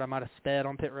part. I might have sped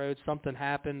on pit road. Something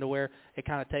happened to where it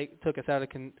kind of took us out of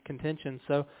contention.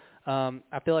 So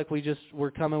I feel like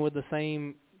we're coming with the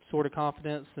same sort of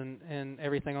confidence and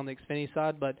everything on the Xfinity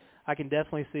side, but I can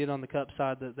definitely see it on the Cup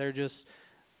side that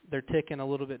they're ticking a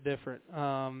little bit different.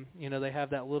 They have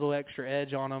that little extra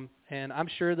edge on them, and I'm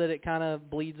sure that it kind of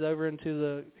bleeds over into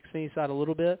the Xfinity side a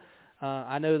little bit.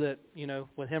 I know that,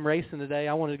 with him racing today,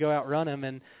 I wanted to go outrun him,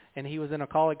 and he was in a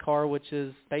Kaulig car, which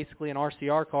is basically an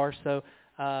RCR car, so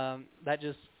that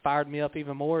just fired me up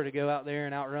even more to go out there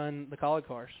and outrun the Kaulig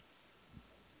cars.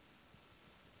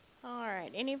 All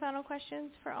right. Any final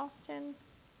questions for Austin?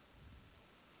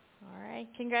 All right.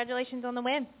 Congratulations on the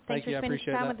win. Thanks for spending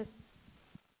time with us.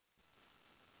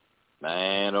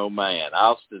 Man, oh, man.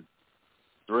 Austin,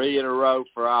 3 in a row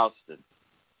for Austin,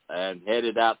 and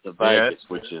headed out to Vegas,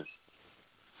 which is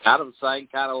kind of the same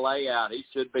kind of layout. He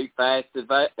should be fast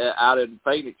out in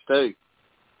Phoenix, too.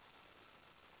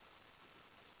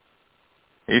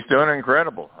 He's doing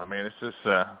incredible. I mean, it's just,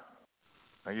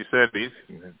 like you said, he's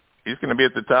going to be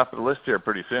at the top of the list here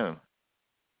pretty soon.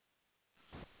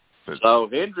 So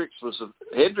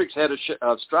Hendricks had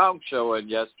a strong showing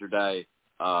yesterday.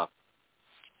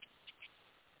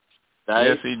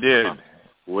 Yes, he did.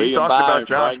 He talked about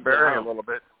Josh Berry a little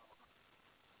bit.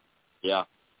 Yeah.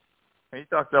 He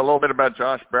talked a little bit about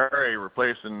Josh Berry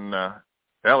replacing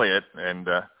Elliott, and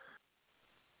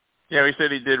he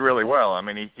said he did really well. I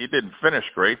mean, he didn't finish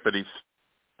great, but he's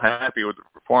happy with the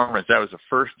performance. That was the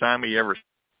first time he ever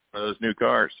saw those new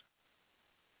cars.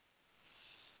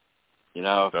 So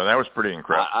that was pretty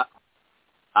incredible.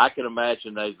 I can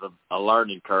imagine there's a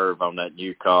learning curve on that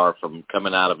new car from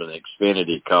coming out of an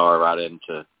Xfinity car right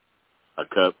into a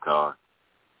Cup car.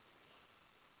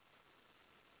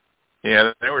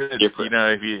 Yeah, they were different.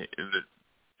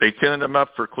 They tuned them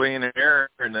up for clean air,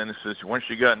 and then it says once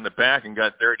you got in the back and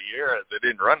got dirty air, they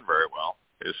didn't run very well.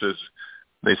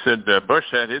 They said Busch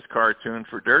had his car tuned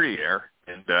for dirty air,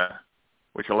 and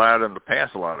which allowed him to pass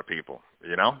a lot of people. But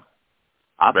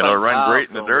it'll run great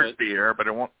in the dirty air, but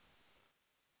it won't.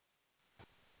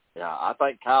 Yeah, I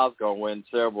think Kyle's going to win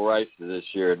several races this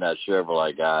year in that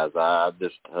Chevrolet, guys. I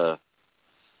just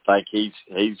think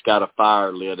he's got a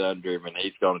fire lit under him, and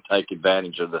he's going to take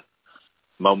advantage of the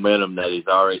momentum that he's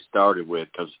already started with.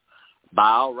 Because by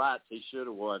all rights, he should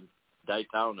have won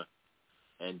Daytona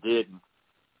and didn't.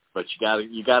 But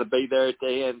you got to be there at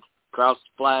the end, cross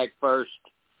the flag first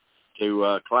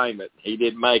to claim it. He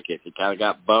didn't make it. He kind of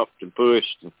got bumped and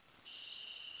pushed and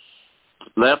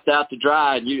left out to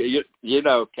dry. And you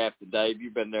know, Captain Dave,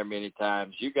 you've been there many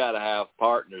times. You got to have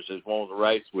partners that want to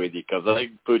race with you, because they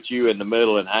can put you in the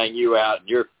middle and hang you out, and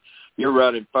you're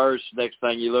running first. Next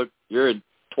thing you look, you're in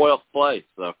 12th place.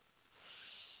 So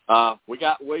we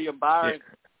got William Byron,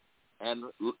 and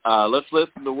let's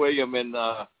listen to William in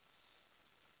the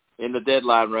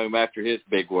deadline room after his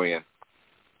big win.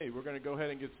 Hey, we're going to go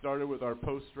ahead and get started with our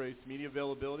post-race media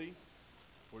availability.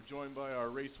 We're joined by our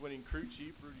race-winning crew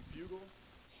chief, Rowdy Fugle.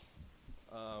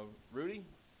 Rowdy,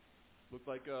 looked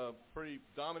like a pretty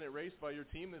dominant race by your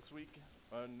team this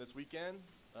weekend.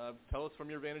 Tell us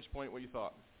from your vantage point what you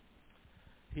thought.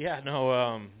 Yeah,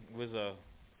 no, it was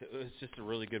just a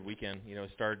really good weekend.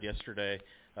 It started yesterday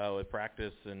with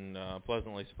practice, and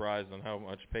pleasantly surprised on how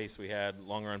much pace we had.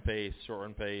 Long run pace, short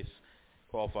run pace,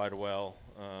 qualified well.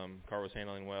 Car was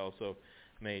handling well, so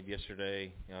made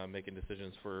yesterday making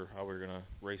decisions for how we were going to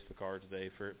race the car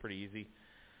today for pretty easy.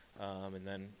 And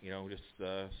then, just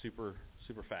super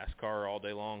fast car all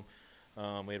day long.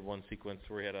 We had one sequence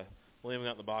where we had a leaving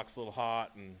out the box a little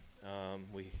hot, and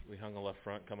we hung the left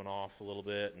front coming off a little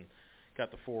bit and got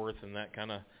the fourth, and that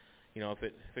kind of,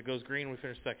 if it goes green, we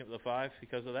finish second to the 5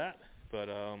 because of that. But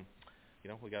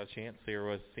we got a chance here.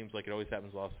 It seems like it always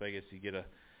happens in Las Vegas. You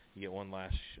get one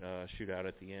last shootout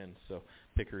at the end. So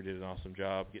Picker did an awesome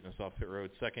job getting us off pit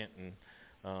road second,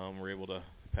 and we're able to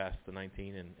pass the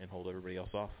 19 and hold everybody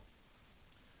else off.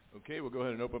 Okay, we'll go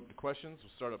ahead and open up the questions.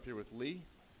 We'll start up here with Lee,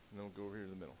 and then we'll go over here to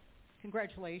the middle.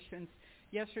 Congratulations.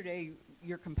 Yesterday,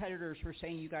 your competitors were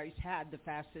saying you guys had the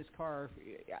fastest car.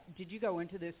 Did you go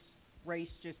into this race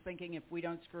just thinking if we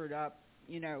don't screw it up,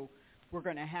 we're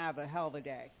going to have a hell of a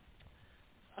day?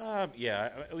 Yeah,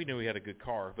 we knew we had a good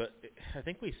car, but I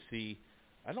think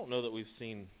I don't know that we've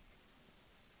seen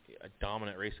a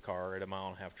dominant race car at a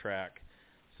 1.5-mile track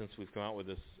since we've come out with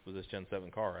this Gen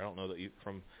 7 car. I don't know that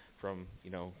from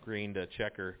green to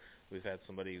checker we've had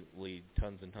somebody lead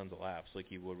tons and tons of laps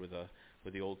like you would with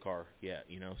the old car yet,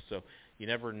 you know. So you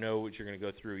never know what you're going to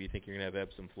go through. You think you're going to have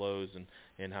ebbs and flows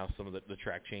and how some of the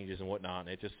track changes and whatnot. And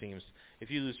it just seems, if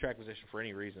you lose track position for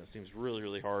any reason, it seems really,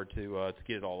 really hard to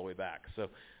get it all the way back. So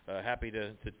happy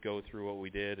to go through what we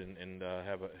did and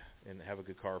have a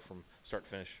good car from start to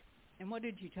finish. And what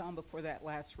did you tell him before that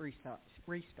last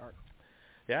restart?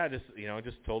 Yeah, I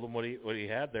just told him what he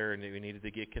had there, and we needed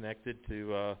to get connected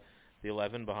to the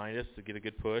 11 behind us to get a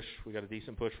good push. We got a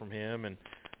decent push from him, and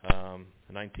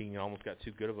the 19 almost got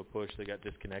too good of a push. They got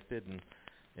disconnected,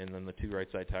 and then the 2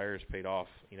 right side tires paid off,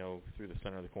 you know, through the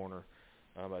center of the corner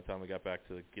by the time we got back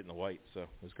to getting the white. So it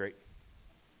was great.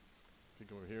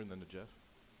 Take over here and then to Jeff.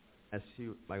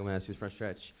 Michael Matthews, front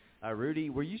stretch. Rowdy,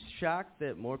 were you shocked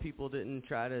that more people didn't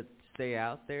try to stay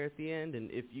out there at the end? And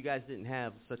if you guys didn't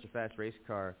have such a fast race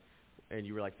car and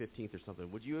you were like 15th or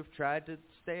something, would you have tried to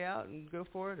stay out and go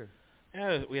for it? Or?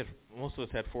 Yeah, most of us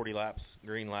had 40 laps,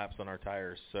 green laps on our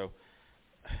tires. So,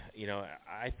 you know,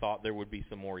 I thought there would be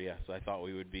some more, yes. I thought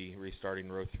we would be restarting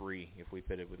row 3 if we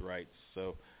pitted with rights.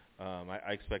 So I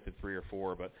expected 3 or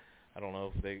 4, but I don't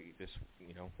know if they just,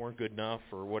 you know, weren't good enough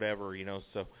or whatever, you know.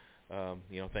 So,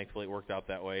 you know, thankfully it worked out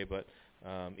that way. But,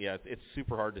 yeah, it's a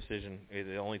super hard decision.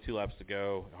 It's only 2 laps to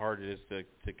go. Hard it is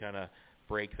to kind of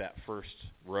break that first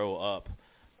row up.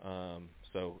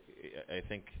 So I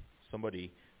think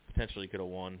somebody potentially could have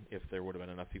won if there would have been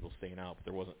enough people staying out, but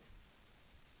there wasn't.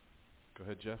 Go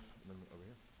ahead, Jeff, and then over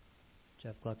here.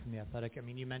 Jeff Gluck from The Athletic. I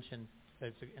mean, you mentioned,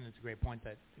 and it's a great point,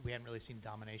 that we haven't really seen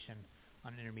domination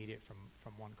on intermediate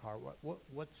from one car.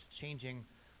 What's changing?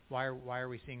 Why are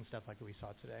we seeing stuff like we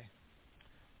saw today?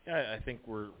 Yeah, I think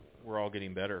we're all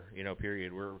getting better, you know,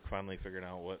 period. We're finally figuring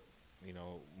out what, you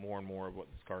know, more and more of what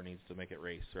this car needs to make it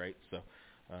race, right? So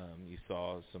you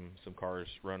saw some cars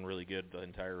run really good the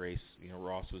entire race. You know,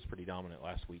 Ross was pretty dominant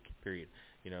last week, period.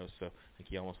 You know, so I think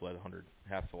he almost led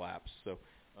half the laps. So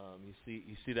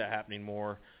you see that happening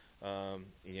more.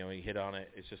 You know, you hit on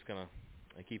it, it's just gonna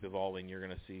keep evolving. You're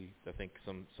gonna see, I think,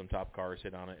 some top cars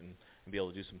hit on it and be able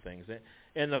to do some things.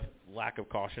 And the lack of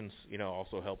cautions, you know,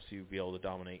 also helps you be able to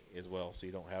dominate as well. So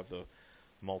you don't have the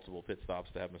multiple pit stops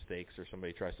to have mistakes or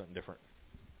somebody try something different.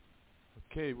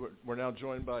 Okay, we're now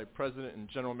joined by President and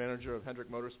General Manager of Hendrick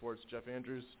Motorsports, Jeff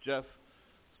Andrews. Jeff,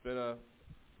 it's been a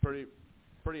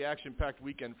pretty action-packed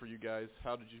weekend for you guys.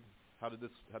 How did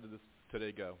this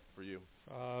today go for you?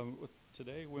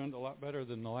 Today went a lot better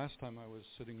than the last time I was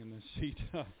sitting in this seat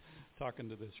talking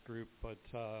to this group. But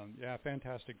yeah,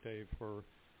 fantastic day for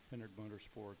Hendrick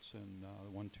Motorsports and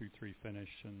the 1-2-3 finish.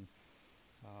 And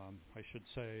I should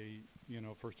say, you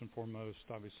know, first and foremost,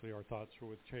 obviously our thoughts were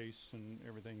with Chase and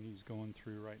everything he's going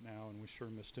through right now, and we sure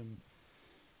missed him.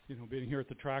 You know, being here at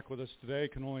the track with us today,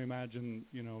 can only imagine,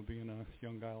 you know, being a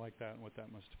young guy like that and what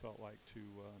that must have felt like to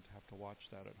have to watch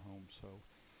that at home. So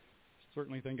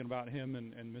certainly thinking about him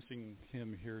and missing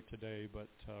him here today, but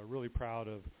really proud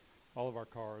of all of our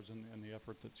cars and the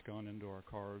effort that's gone into our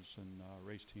cars and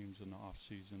race teams in the off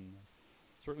season.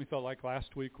 Certainly felt like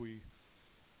last week we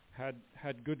had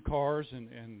good cars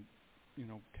and you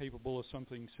know, capable of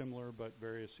something similar, but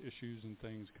various issues and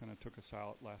things kind of took us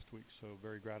out last week. So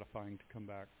very gratifying to come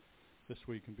back this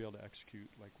week and be able to execute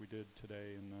like we did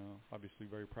today. And obviously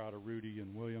very proud of Rowdy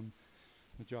and William.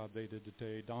 The job they did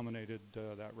today dominated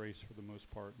that race for the most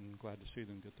part, and glad to see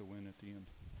them get the win at the end.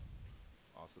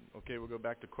 Awesome. Okay, we'll go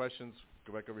back to questions.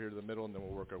 Go back over here to the middle, and then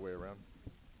we'll work our way around.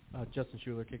 Justin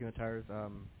Schuler, Kicking the Tires.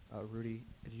 Rowdy,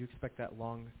 did you expect that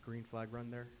long green flag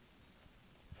run there?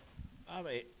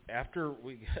 After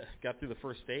we got through the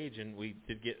first stage and we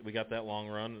got that long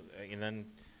run, and then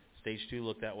stage 2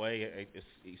 looked that way.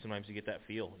 Sometimes you get that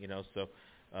feel, you know. So,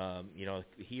 you know,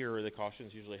 here the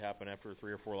cautions usually happen after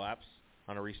 3 or 4 laps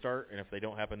on a restart, and if they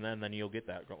don't happen then you'll get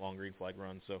that long green flag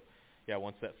run. So, yeah,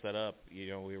 once that set up, you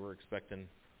know, we were expecting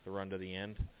the run to the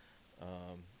end.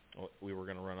 We were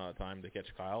going to run out of time to catch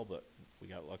Kyle, but we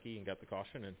got lucky and got the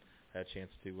caution and had a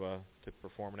chance to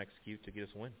perform and execute to get us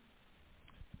a win.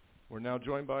 We're now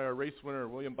joined by our race winner,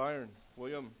 William Byron.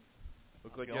 William,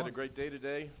 looks like you had a great day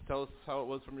today. Tell us how it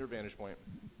was from your vantage point.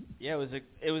 Yeah,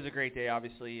 it was a great day.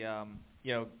 Obviously,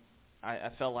 you know,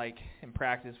 I felt like in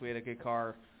practice we had a good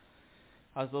car.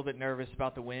 I was a little bit nervous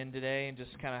about the wind today and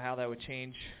just kind of how that would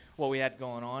change what we had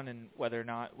going on and whether or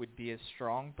not it would be as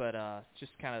strong. But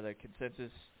just kind of the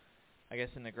consensus, I guess,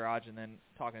 in the garage, and then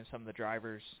talking to some of the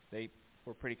drivers, they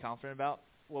were pretty confident about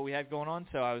what we had going on.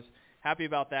 So I was happy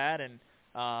about that. And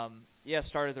yeah,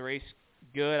 started the race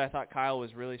good. I thought Kyle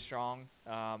was really strong.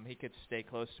 He could stay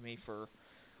close to me for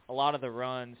a lot of the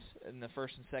runs in the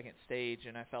first and second stage,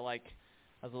 and I felt like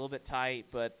I was a little bit tight,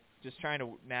 but just trying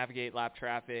to navigate lap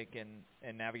traffic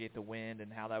and navigate the wind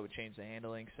and how that would change the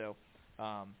handling. So,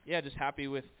 just happy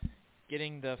with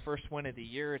getting the first win of the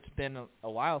year. It's been a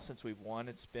while since we've won.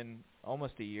 It's been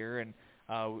almost a year, and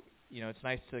it's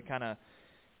nice to kind of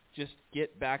just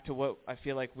get back to what I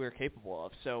feel like we're capable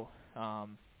of. So,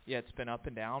 it's been up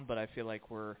and down, but I feel like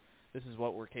this is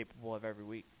what we're capable of every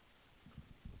week.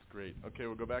 That's great. Okay,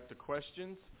 we'll go back to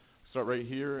questions. Start right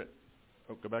here.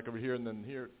 Go back over here, and then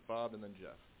here, Bob, and then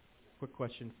Jeff. Quick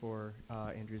question for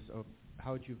Andrews.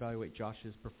 How would you evaluate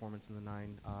Josh's performance in the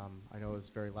 9? I know it was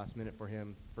very last minute for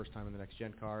him, first time in the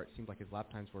next-gen car. It seemed like his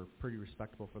lap times were pretty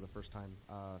respectable for the first time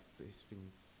facing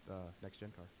the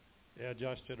next-gen car. Yeah,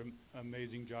 Josh did an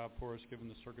amazing job for us given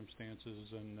the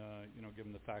circumstances and,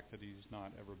 given the fact that he's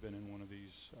not ever been in one of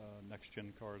these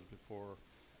next-gen cars before.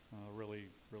 Really,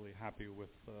 really happy with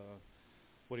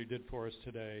what he did for us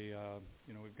today.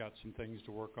 We've got some things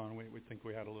to work on. We think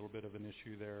we had a little bit of an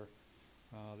issue there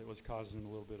that was causing a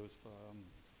little bit of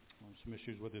some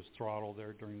issues with his throttle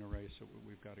there during the race that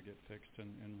we've got to get fixed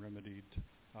and remedied.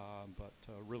 But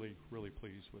really, really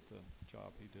pleased with the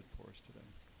job he did for us today.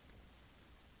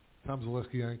 Tom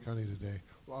Zaleski, Iron County Today.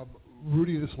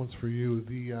 Rudy, this one's for you.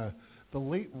 The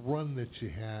late run that you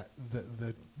had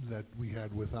that we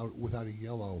had without a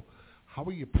yellow. How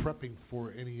are you prepping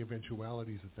for any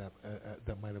eventualities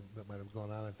that might have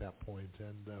gone on at that point?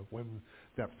 And when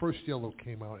that first yellow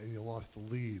came out and you lost the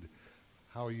lead,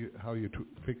 how are you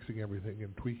fixing everything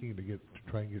and tweaking to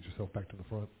try and get yourself back to the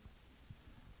front?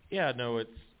 Yeah, no,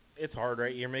 it's hard,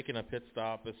 right? You're making a pit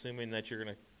stop, assuming that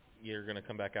you're gonna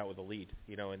come back out with a lead,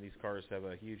 and these cars have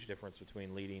a huge difference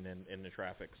between leading and the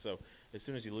traffic. So as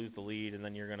soon as you lose the lead, and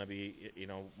then you're gonna be,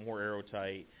 more aero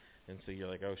tight. And so you're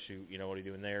like, oh shoot, what are you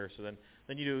doing there? So then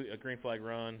you do a green flag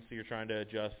run. So you're trying to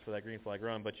adjust for that green flag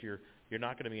run, but you're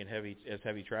not going to be in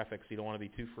heavy traffic. So you don't want to be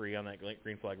too free on that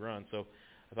green flag run. So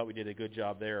I thought we did a good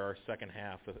job there. Our second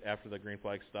half after the green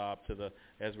flag stopped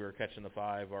as we were catching the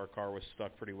 5, our car was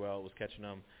stuck pretty well. It was catching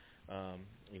them.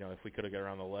 If we could have got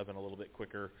around the 11 a little bit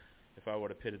quicker, if I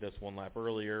would have pitted us one lap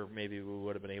earlier, maybe we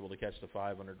would have been able to catch the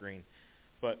 5 under green.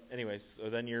 But anyways, so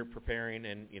then you're preparing,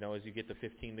 and as you get to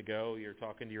 15 to go, you're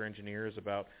talking to your engineers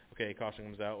about, okay, caution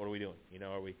comes out, what are we doing?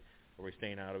 Are we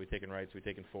staying out? Are we taking rights? Are we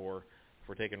taking 4? If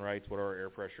we're taking rights, what are our air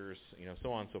pressures?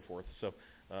 So on and so forth. So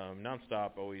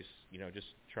nonstop, always, just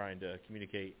trying to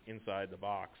communicate inside the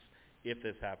box. If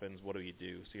this happens, what do you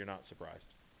do? So you're not surprised.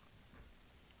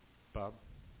 Bob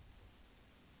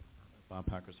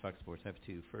Packers, Fox Sports. I have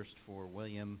 2. First, for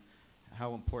William,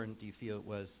 how important do you feel it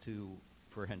was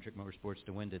for Hendrick Motorsports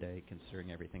to win today,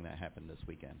 considering everything that happened this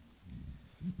weekend?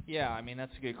 Yeah, I mean,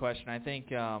 that's a good question. I think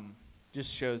just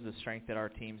shows the strength that our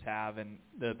teams have and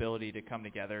the ability to come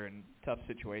together in tough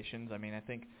situations. I mean, I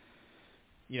think,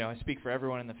 I speak for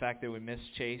everyone in the fact that we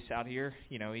missed Chase out here.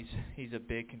 He's a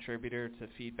big contributor to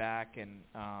feedback and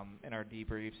in our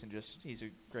debriefs, and just he's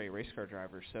a great race car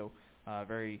driver. So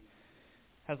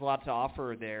has a lot to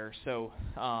offer there. So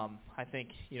I think,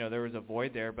 there was a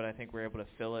void there, but I think we're able to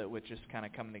fill it with just kind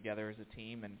of coming together as a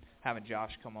team and having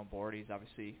Josh come on board. He's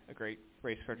obviously a great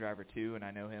race car driver too, and I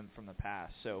know him from the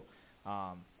past. So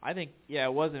I think,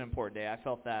 it was an important day. I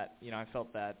felt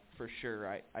that for sure.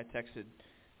 I texted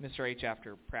Mr. H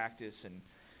after practice and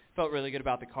felt really good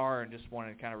about the car and just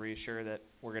wanted to kind of reassure that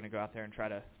we're going to go out there and try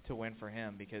to win for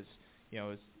him because, it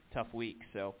was a tough week.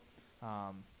 So,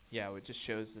 it just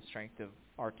shows the strength of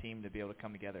our team to be able to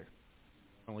come together.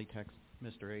 Only text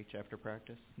Mr. H after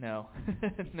practice? No,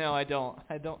 no, I don't.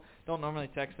 I don't normally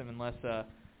text him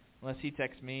unless he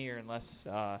texts me or unless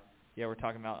we're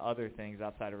talking about other things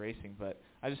outside of racing. But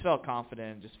I just felt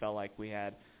confident and just felt like we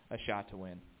had a shot to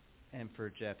win. And for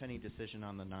Jeff, any decision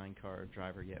on the 9-car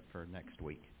driver yet for next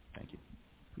week? Thank you.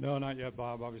 No, not yet,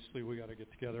 Bob. Obviously, we got to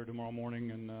get together tomorrow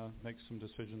morning and make some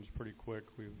decisions pretty quick.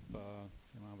 We've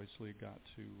obviously got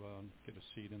to get a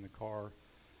seat in the car,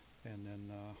 and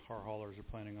then our haulers are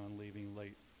planning on leaving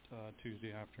late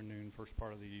Tuesday afternoon, first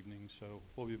part of the evening. So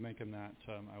we'll be making that,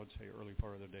 I would say, early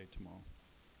part of the day tomorrow.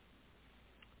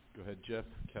 Go ahead, Jeff,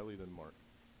 Kelly, then Mark.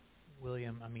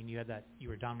 William, I mean, you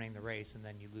were dominating the race, and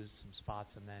then you lose some spots,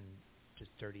 and then just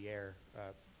dirty air.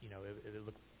 It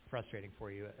looked frustrating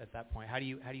for you at that point. How do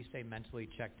you stay mentally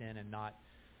checked in and not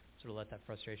sort of let that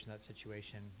frustration, that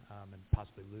situation, and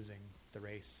possibly losing the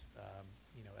race,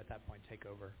 at that point take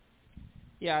over?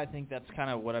 Yeah, I think that's kind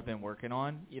of what I've been working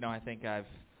on. I think I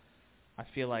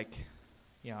feel like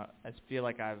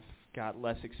I've got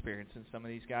less experience than some of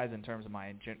these guys in terms of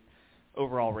my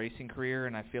overall racing career,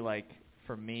 and I feel like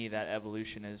for me that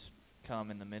evolution has come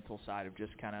in the mental side of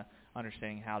just kind of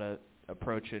understanding how to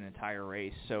approach an entire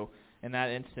race. So in that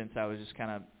instance, I was just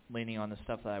kind of leaning on the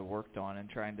stuff that I worked on and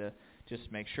trying to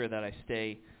just make sure that I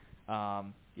stay,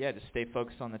 just stay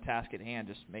focused on the task at hand,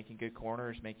 just making good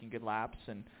corners, making good laps,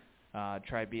 and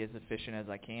try to be as efficient as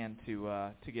I can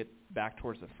to get back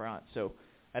towards the front. So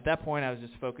at that point, I was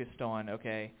just focused on,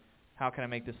 okay, how can I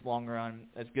make this long run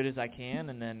as good as I can,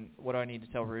 and then what do I need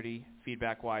to tell Rowdy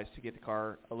feedback-wise to get the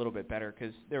car a little bit better,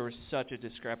 because there was such a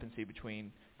discrepancy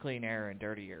between clean air and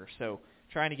dirty air. So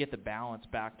trying to get the balance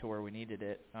back to where we needed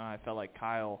it, I felt like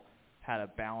Kyle had a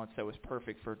balance that was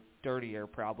perfect for dirty air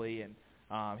probably, and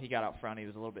he got out front. He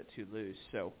was a little bit too loose.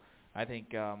 So I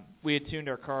think we had tuned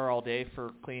our car all day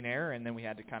for clean air, and then we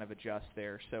had to kind of adjust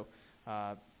there. So,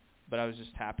 but I was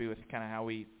just happy with kind of how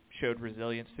we showed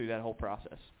resilience through that whole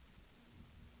process.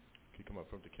 Can you come up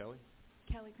front to Kelly?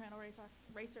 Kelly Crandall,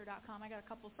 Racer.com. I got a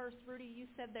couple. First, Rowdy, you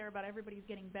said there about everybody's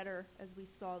getting better as we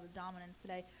saw the dominance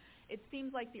today. It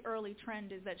seems like the early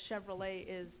trend is that Chevrolet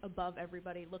is above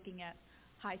everybody, looking at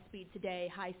high speed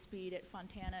today, high speed at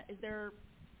Fontana. Is there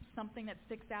something that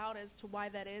sticks out as to why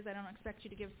that is? I don't expect you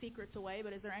to give secrets away,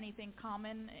 but is there anything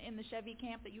common in the Chevy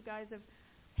camp that you guys have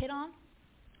hit on?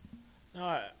 No,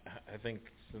 I think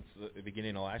since the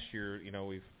beginning of last year,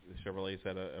 Chevrolet's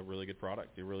had a really good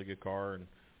product, a really good car,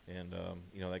 and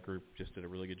that group just did a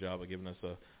really good job of giving us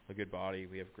a good body.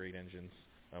 We have great engines.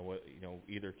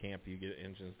 Either camp you get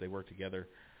engines, they work together.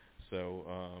 So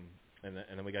and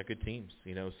then we got good teams,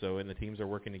 and the teams are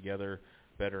working together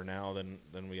better now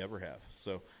than we ever have.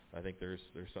 So I think there's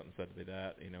something said to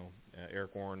that.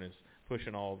 Eric Warren is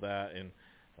pushing all of that, and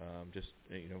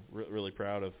really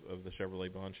proud of the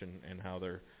Chevrolet bunch and how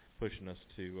they're pushing us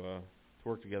to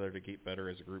work together to keep better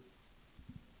as a group.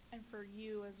 And for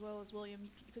you as well as William,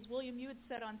 because William, you had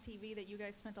said on TV that you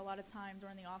guys spent a lot of time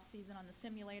during the off season on the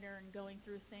simulator and going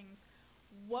through things.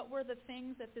 What were the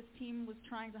things that this team was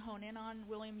trying to hone in on?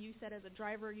 William, you said as a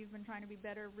driver you've been trying to be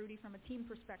better. Rowdy, from a team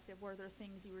perspective, were there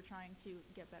things you were trying to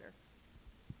get better?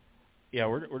 Yeah,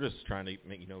 we're just trying to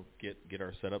make, get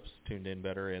our setups tuned in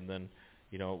better, and then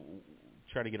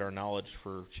try to get our knowledge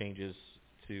for changes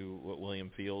to what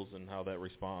William feels and how that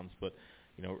responds. But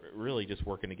really just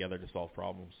working together to solve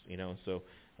problems. So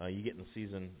you get in the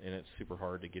season and it's super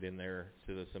hard to get in there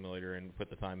to the simulator and put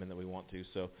the time in that we want to.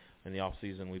 So in the off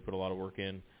season, we put a lot of work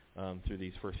in through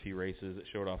these first few races. It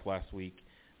showed off last week,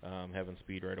 having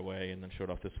speed right away, and then showed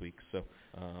off this week. So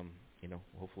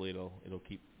hopefully it'll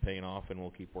keep paying off, and we'll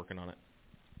keep working on it.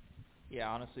 Yeah,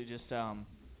 honestly, just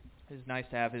it's nice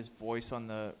to have his voice on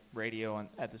the radio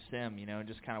at the sim, and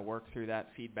just kind of work through that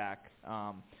feedback.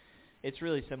 It's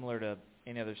really similar to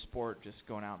any other sport, just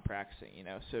going out and practicing,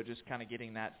 so just kind of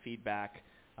getting that feedback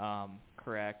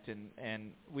correct.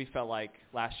 And we felt like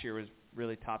last year was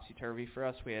really topsy-turvy for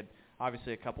us. We had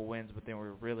obviously a couple wins, but then we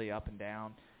were really up and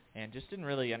down and just didn't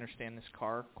really understand this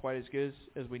car quite as good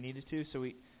as we needed to. So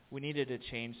we needed to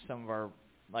change some of our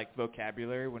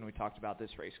vocabulary when we talked about this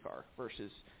race car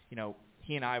versus,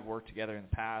 he and I have worked together in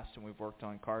the past, and we've worked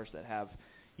on cars that have,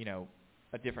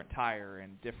 a different tire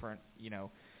and different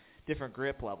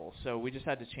grip levels. So we just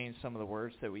had to change some of the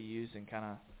words that we use and kind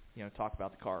of, talk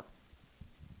about the car.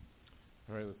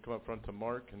 All right, let's come up front to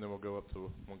Mark, and then we'll go up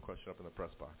to one question up in the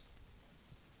press box.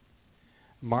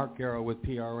 Mark Garrow with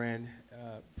PRN.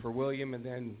 For William, and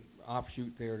then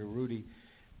offshoot there to Rowdy,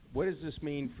 what does this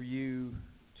mean for you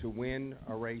to win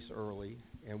a race early,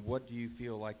 and what do you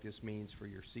feel like this means for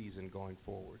your season going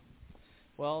forward?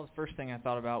 Well, the first thing I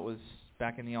thought about was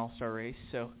back in the All-Star race,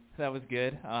 so that was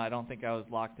good. I don't think I was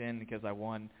locked in because I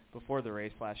won before the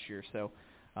race last year, so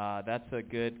that's a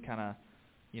good kind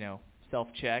of,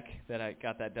 self-check that I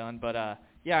got that done. But,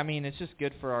 yeah, I mean, it's just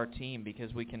good for our team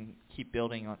because we can keep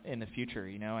building in the future,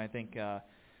 I think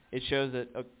it shows that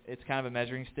it's kind of a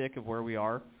measuring stick of where we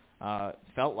are.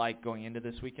 Felt like going into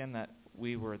this weekend that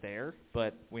we were there,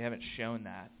 but we haven't shown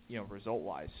that,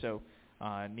 result-wise. So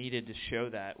needed to show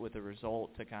that with the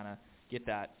result to kind of get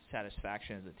that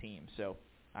satisfaction as a team. So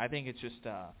I think it's just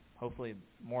hopefully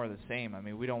more of the same. I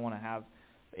mean, we don't want to have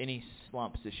any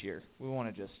slumps this year. We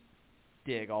want to just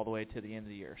dig all the way to the end of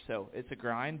the year. So it's a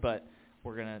grind, but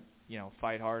we're going to,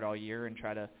 fight hard all year and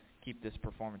try to keep this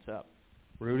performance up.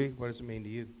 Rowdy, what does it mean to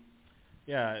you?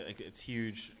 Yeah, it's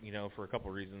huge, for a couple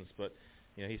of reasons. But,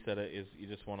 he said it is you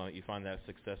just want to you find that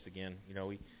success again.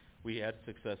 We had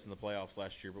success in the playoffs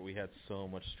last year, but we had so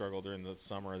much struggle during the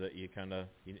summer that you kind of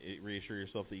reassure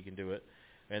yourself that you can do it.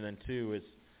 And then two is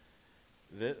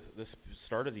this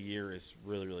start of the year is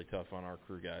really, really tough on our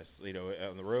crew guys.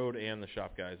 On the road and the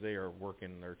shop guys, they are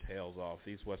working their tails off.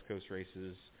 These West Coast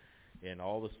races and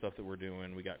all the stuff that we're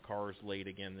doing. We got cars late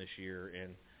again this year,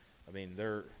 and I mean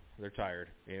they're tired.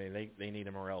 I mean, they need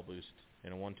a morale boost.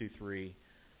 And a 1, 2, 3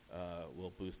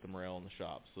 will boost the morale in the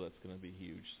shop. So that's going to be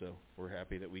huge. So we're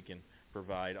happy that we can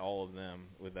provide all of them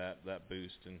with that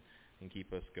boost and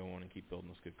keep us going and keep building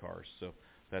those good cars. So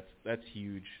that's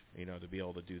huge, to be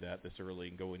able to do that this early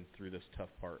and going through this tough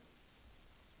part.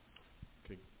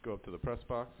 Okay, go up to the press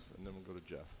box, and then we'll go to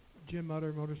Jeff. Jim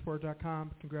Mutter,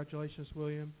 motorsport.com. Congratulations,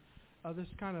 William. This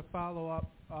kind of follow-up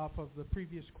off of the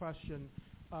previous question.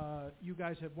 You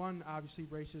guys have won, obviously,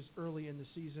 races early in the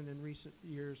season in recent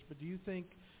years, but do you think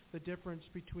the difference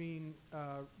between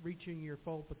reaching your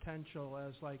full potential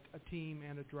as like a team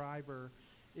and a driver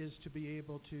is to be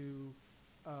able to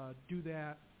do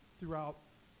that throughout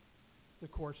the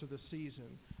course of the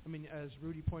season? I mean, as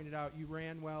Rowdy pointed out, you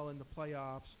ran well in the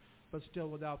playoffs, but still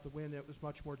without the win, it was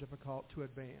much more difficult to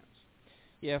advance.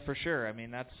 Yeah, for sure. I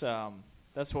mean, that's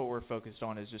what we're focused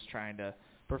on, is just trying to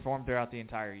perform throughout the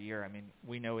entire year. I mean,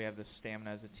 we know we have the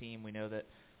stamina as a team. We know that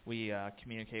we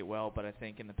communicate well, but I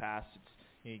think in the past,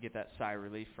 you get that sigh of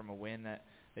relief from a win that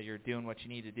you're doing what you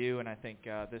need to do, and I think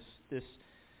this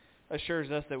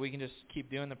assures us that we can just keep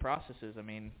doing the processes. I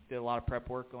mean, did a lot of prep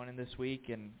work going in this week,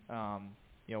 and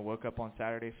woke up on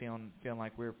Saturday feeling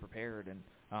like we were prepared, and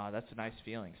that's a nice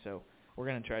feeling. So we're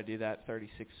going to try to do that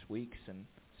 36 weeks and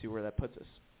see where that puts us.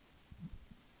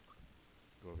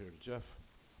 Go over here to Jeff.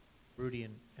 Rowdy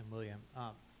and William.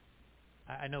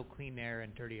 I know clean air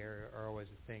and dirty air are always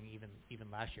a thing,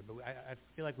 even last year, but I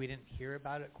feel like we didn't hear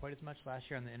about it quite as much last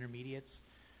year on the intermediates.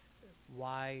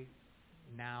 Why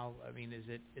now? I mean, is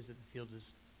it the field is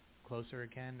closer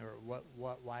again, or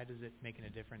why does it making a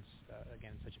difference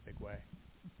again in such a big way?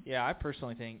 Yeah, I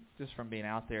personally think just from being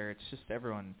out there, it's just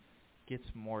everyone gets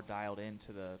more dialed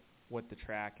into what the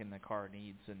track and the car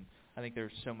needs, and I think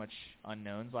there's so much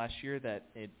unknowns last year that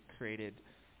it created,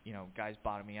 guys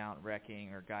bottoming out and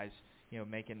wrecking, or guys,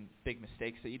 making big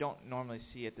mistakes that you don't normally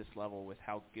see at this level with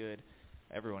how good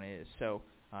everyone is. So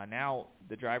now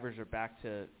the drivers are back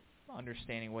to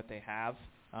understanding what they have,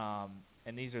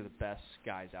 and these are the best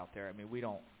guys out there. I mean,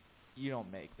 you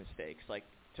don't make mistakes. Like,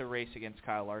 to race against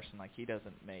Kyle Larson, like, he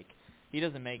doesn't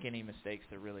make any mistakes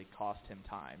that really cost him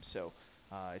time. So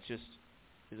it's just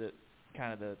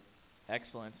kind of the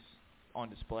excellence on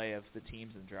display of the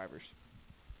teams and drivers.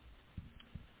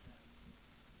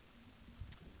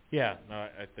 Yeah, no,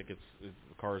 I think it's the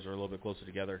cars are a little bit closer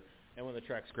together, and when the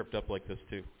track's gripped up like this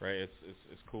too, right?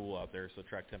 It's cool out there, so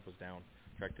track tempo's down.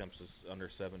 Track temp is under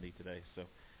 70 today, so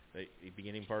the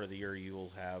beginning part of the year you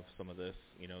will have some of this,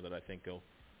 that I think will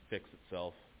fix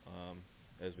itself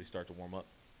as we start to warm up.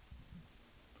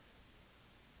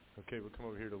 Okay, we'll come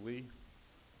over here to Lee.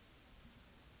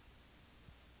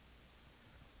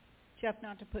 Jeff,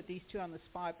 not to put these two on the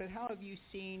spot, but how have you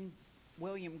seen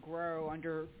William grow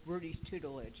under Rowdy's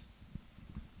tutelage?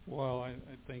 Well, I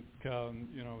think,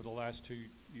 the last 2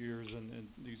 years and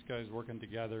these guys working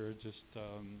together, just,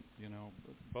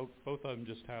 both of them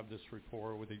just have this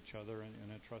rapport with each other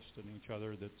and a trust in each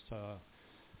other that's,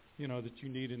 that you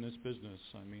need in this business.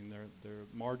 I mean, their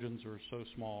margins are so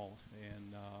small,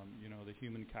 and, the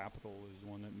human capital is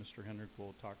one that Mr. Hendrick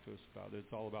will talk to us about.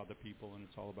 It's all about the people, and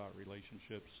it's all about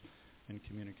relationships and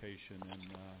communication, and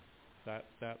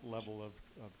that level of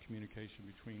communication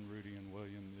between Rowdy and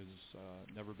William is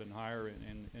never been higher,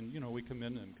 and we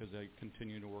commend them because they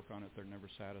continue to work on it. They're never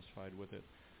satisfied with it.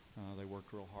 They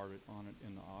worked real hard on it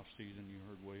in the off season. You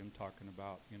heard William talking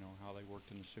about how they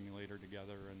worked in the simulator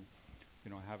together, and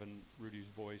having Rowdy's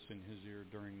voice in his ear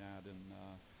during that, and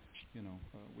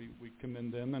we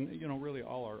commend them, and really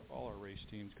all our race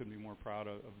teams couldn't be more proud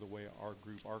of the way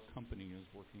our company is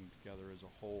working together as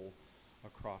a whole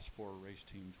across 4 race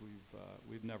teams.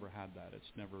 We've never had that.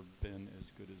 It's never been as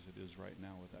good as it is right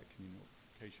now with that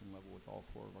communication level with all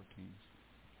 4 of our teams.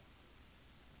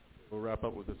 We'll wrap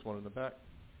up with this one in the back.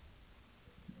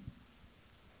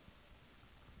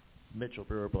 Mitchell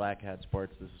Brewer, Black Hat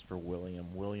Sports. This is for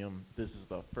William. William, this is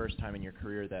the first time in your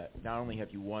career that not only have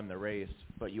you won the race,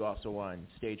 but you also won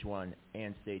Stage 1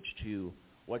 and Stage 2.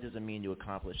 What does it mean to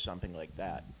accomplish something like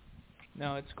that?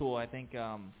 No, it's cool. I think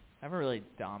I haven't really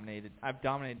dominated. I've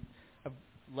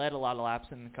led a lot of laps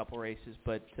in a couple races,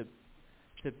 but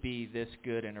to be this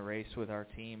good in a race with our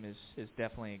team is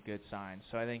definitely a good sign.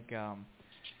 So I think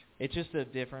it's just a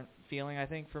different feeling, I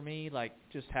think, for me, like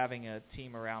just having a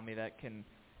team around me that can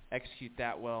execute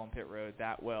that well on pit road,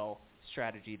 that well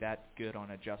strategy, that good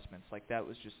on adjustments. Like that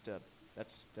was just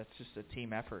that's just a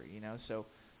team effort, So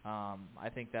I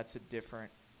think that's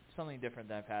something different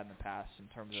that I've had in the past in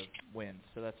terms of wins.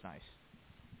 So that's nice.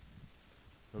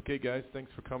 Okay, guys,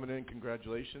 thanks for coming in.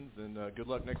 Congratulations, and good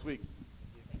luck next week.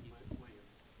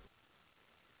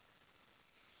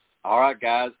 All right,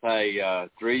 guys. Hey,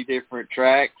 3 different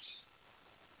tracks.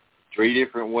 3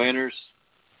 different winners.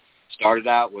 Started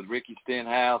out with Ricky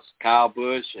Stenhouse, Kyle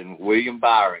Busch, and William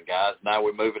Byron, guys. Now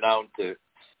we're moving on to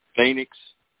Phoenix.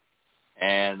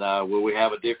 And will we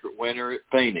have a different winner at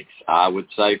Phoenix? I would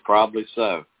say probably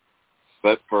so.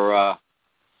 But for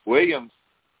William,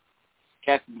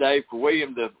 Captain Dave, for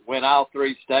William to win all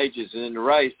 3 stages in the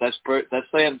race, that's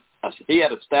saying he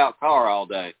had a stout car all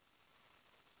day.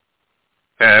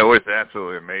 Yeah, it was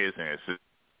absolutely amazing. It's just,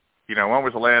 when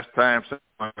was the last time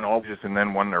someone won just and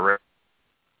then won the race?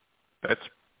 That's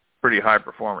pretty high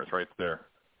performance right there.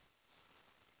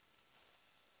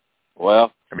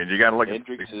 Well, I mean, you got to look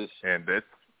Hendricks at and it's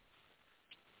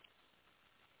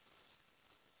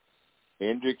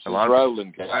Hendricks a is lot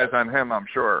rolling, of eyes on him, I'm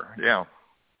sure. Yeah.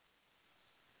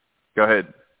 Go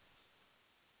ahead.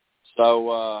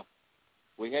 So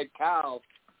we had Kyle.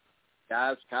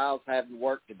 Guys, Kyle's having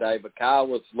work today, but Kyle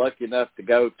was lucky enough to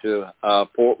go to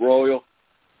Port Royal.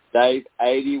 Dave,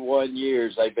 81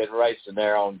 years they've been racing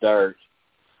there on dirt.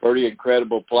 Pretty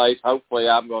incredible place. Hopefully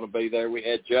I'm going to be there. We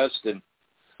had Justin,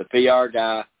 the PR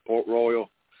guy, Port Royal,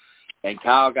 and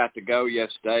Kyle got to go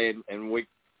yesterday, and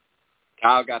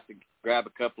Kyle got to grab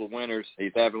a couple of winners.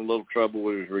 He's having a little trouble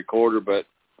with his recorder, but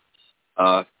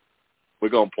we're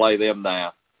going to play them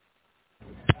now.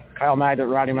 Kyle Maglite,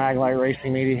 Rowdy Maglite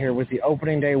Racing Media here with the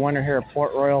opening day winner here at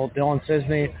Port Royal, Dylan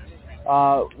Sisney.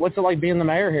 What's it like being the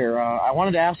mayor here? I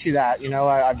wanted to ask you that.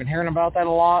 I've been hearing about that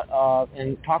a lot,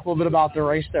 and talk a little bit about the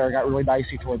race there. It got really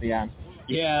dicey toward the end.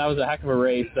 Yeah, that was a heck of a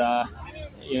race.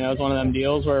 It was one of them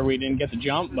deals where we didn't get the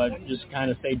jump, but just kind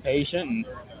of stayed patient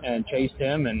and chased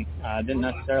him, and didn't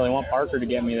necessarily want Parker to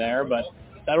get me there, but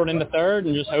settled into third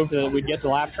and just hoped that we'd get to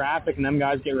lap traffic and them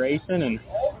guys get racing, and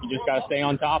you just got to stay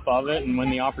on top of it, and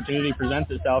when the opportunity presents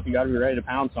itself, you got to be ready to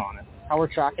pounce on it. How were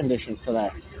track conditions today?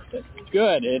 It's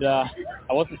good.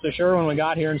 I wasn't so sure when we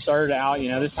got here and started out.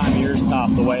 This time of year is tough,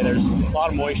 the way there's a lot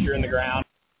of moisture in the ground.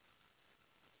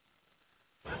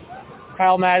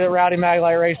 Kyle Maglite, Rowdy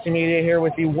Maglite Racing Media here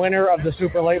with the winner of the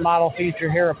Super Late Model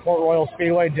feature here at Port Royal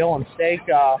Speedway, Dylan Stake.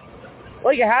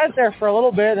 Well, you had it there for a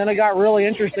little bit, and then it got really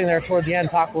interesting there toward the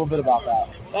end. Talk a little bit about that.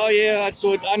 Oh, yeah,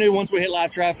 so I knew once we hit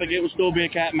lap traffic, it would still be a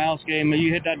cat and mouse game.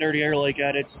 You hit that dirty air like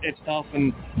that, it's tough,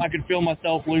 and I could feel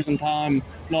myself losing time,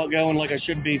 not going like I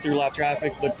should be through lap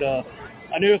traffic, but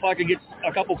I knew if I could get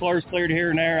a couple cars cleared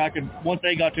here and there, I could, once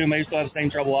they got to them, they still have the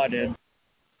same trouble I did.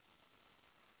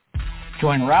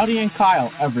 Join Rowdy and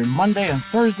Kyle every Monday and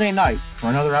Thursday night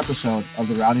for another episode of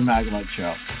the Rowdy Maglite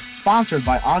Show, sponsored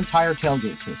by On Tire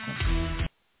Tailgate System.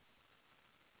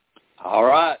 All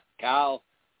right, Kyle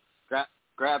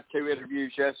grabbed 2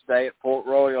 interviews yesterday at Port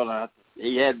Royal, and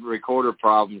he had recorder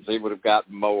problems. He would have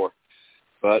gotten more.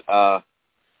 But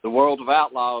the World of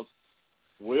Outlaws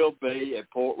will be at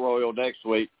Port Royal next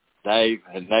week, Dave,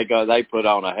 and they put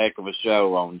on a heck of a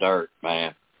show on dirt,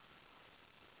 man.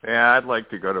 Yeah, I'd like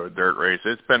to go to a dirt race.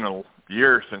 It's been a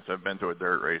year since I've been to a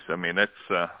dirt race. I mean,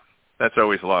 that's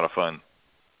always a lot of fun.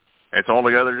 It's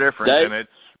altogether different, Dave, and it's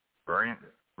very,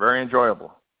 very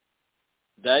enjoyable.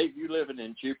 Dave, you living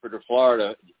in Jupiter,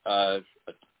 Florida,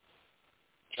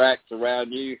 tracks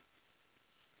around you?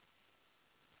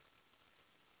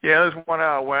 Yeah, there's one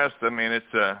out west. I mean,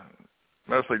 it's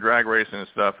mostly drag racing and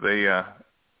stuff.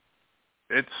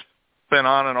 It's been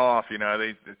on and off.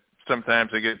 They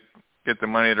sometimes they get the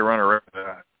money to run a race.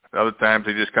 Other times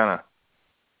they just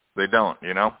they don't.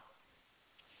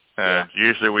 Yeah.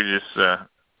 Usually we just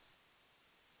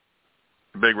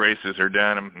big races are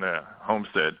down in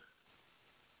Homestead.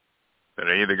 But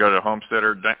I either go to Homestead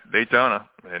or Daytona,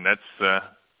 and that's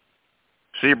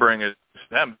Sebring.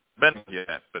 Haven't been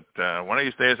yet, but one of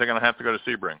these days they're going to have to go to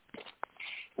Sebring.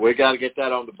 We got to get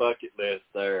that on the bucket list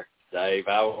there, Dave.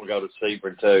 I want to go to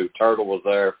Sebring too. Turtle was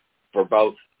there for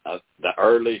both the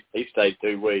early. He stayed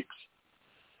 2 weeks.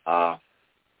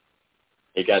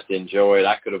 He got to enjoy it.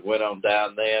 I could have went on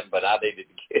down then, but I needed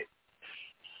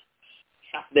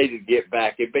to get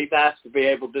back. It'd be nice to be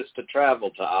able just to travel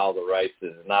to all the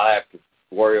races and not have to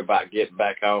worry about getting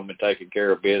back home and taking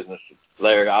care of business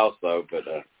there also. But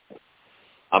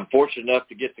I'm fortunate enough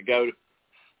to get to go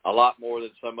a lot more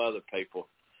than some other people.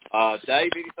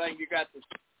 Dave, anything you got to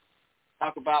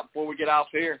talk about before we get off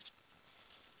here?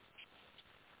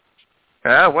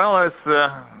 Well,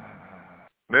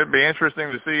 it'd be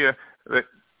interesting to see that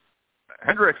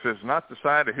Hendricks has not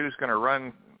decided who's going to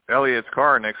run Elliott's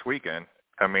car next weekend.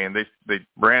 I mean, they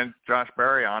ran Josh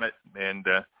Berry on it, and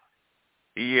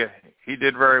he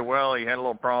did very well. He had a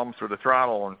little problems with the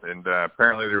throttle, and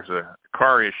apparently there was a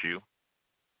car issue.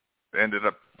 Ended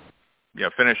up,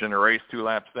 finishing the race 2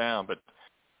 laps down. But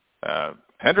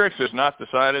Hendricks has not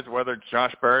decided whether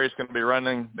Josh Perry is going to be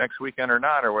running next weekend or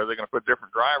not, or whether they're going to put a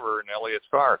different driver in Elliott's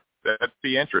car. That'd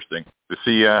be interesting to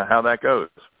see how that goes.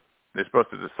 They're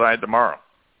supposed to decide tomorrow.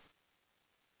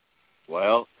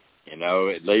 Well,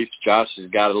 at least Josh has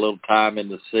got a little time in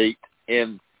the seat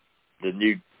in the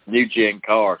new gen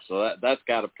car, so that's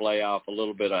got to play off a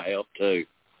little bit of help too.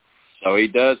 So he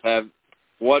does have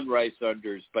one race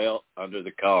under his belt under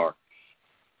the car.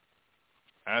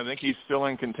 I think he's still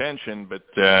in contention, but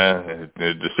the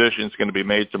decision's going to be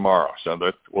made tomorrow, so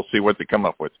we'll see what they come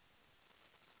up with.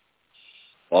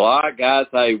 Well, all right, guys.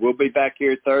 Hey, we'll be back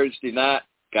here Thursday night.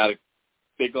 Got a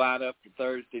big lineup for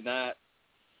Thursday night.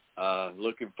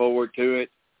 Looking forward to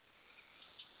it.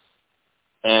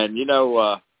 And,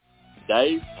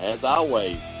 Dave, as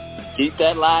always, keep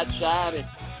that light shining.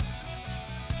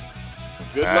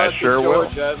 Good luck sure in will.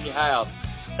 Georgia in your house,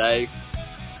 Dave.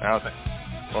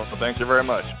 Well, thank you very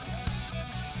much.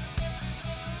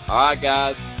 All right,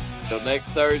 guys. Till next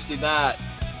Thursday night.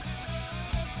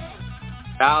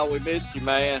 Kyle, we missed you,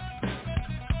 man.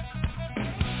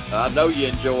 I know you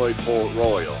enjoyed Port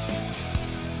Royal.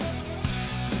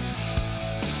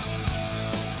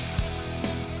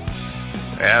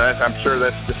 Yeah, I'm sure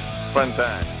that's just a fun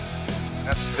time.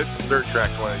 It's a dirt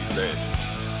track one of these days.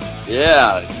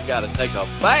 Yeah, you got to take a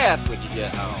bath when you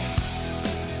get home.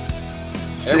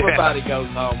 Everybody goes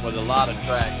home with a lot of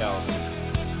track on it.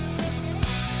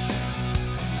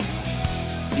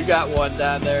 You got one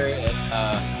down there at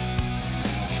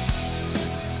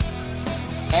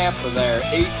Tampa there,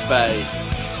 East Bay.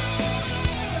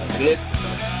 And it's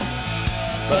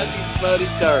muddy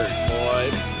dirt, boy.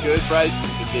 It's good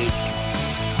racing conditions.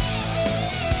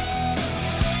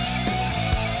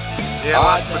 Yeah,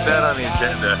 let's put that on the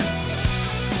agenda.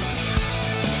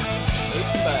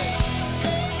 East Bay.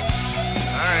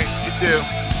 All right, you too.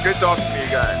 Good talking to you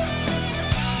guys.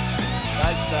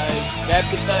 Nice Dave.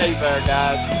 Captain Dave there,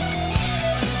 guys.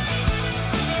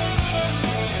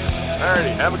 All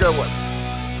righty, have a good one.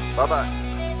 Bye-bye.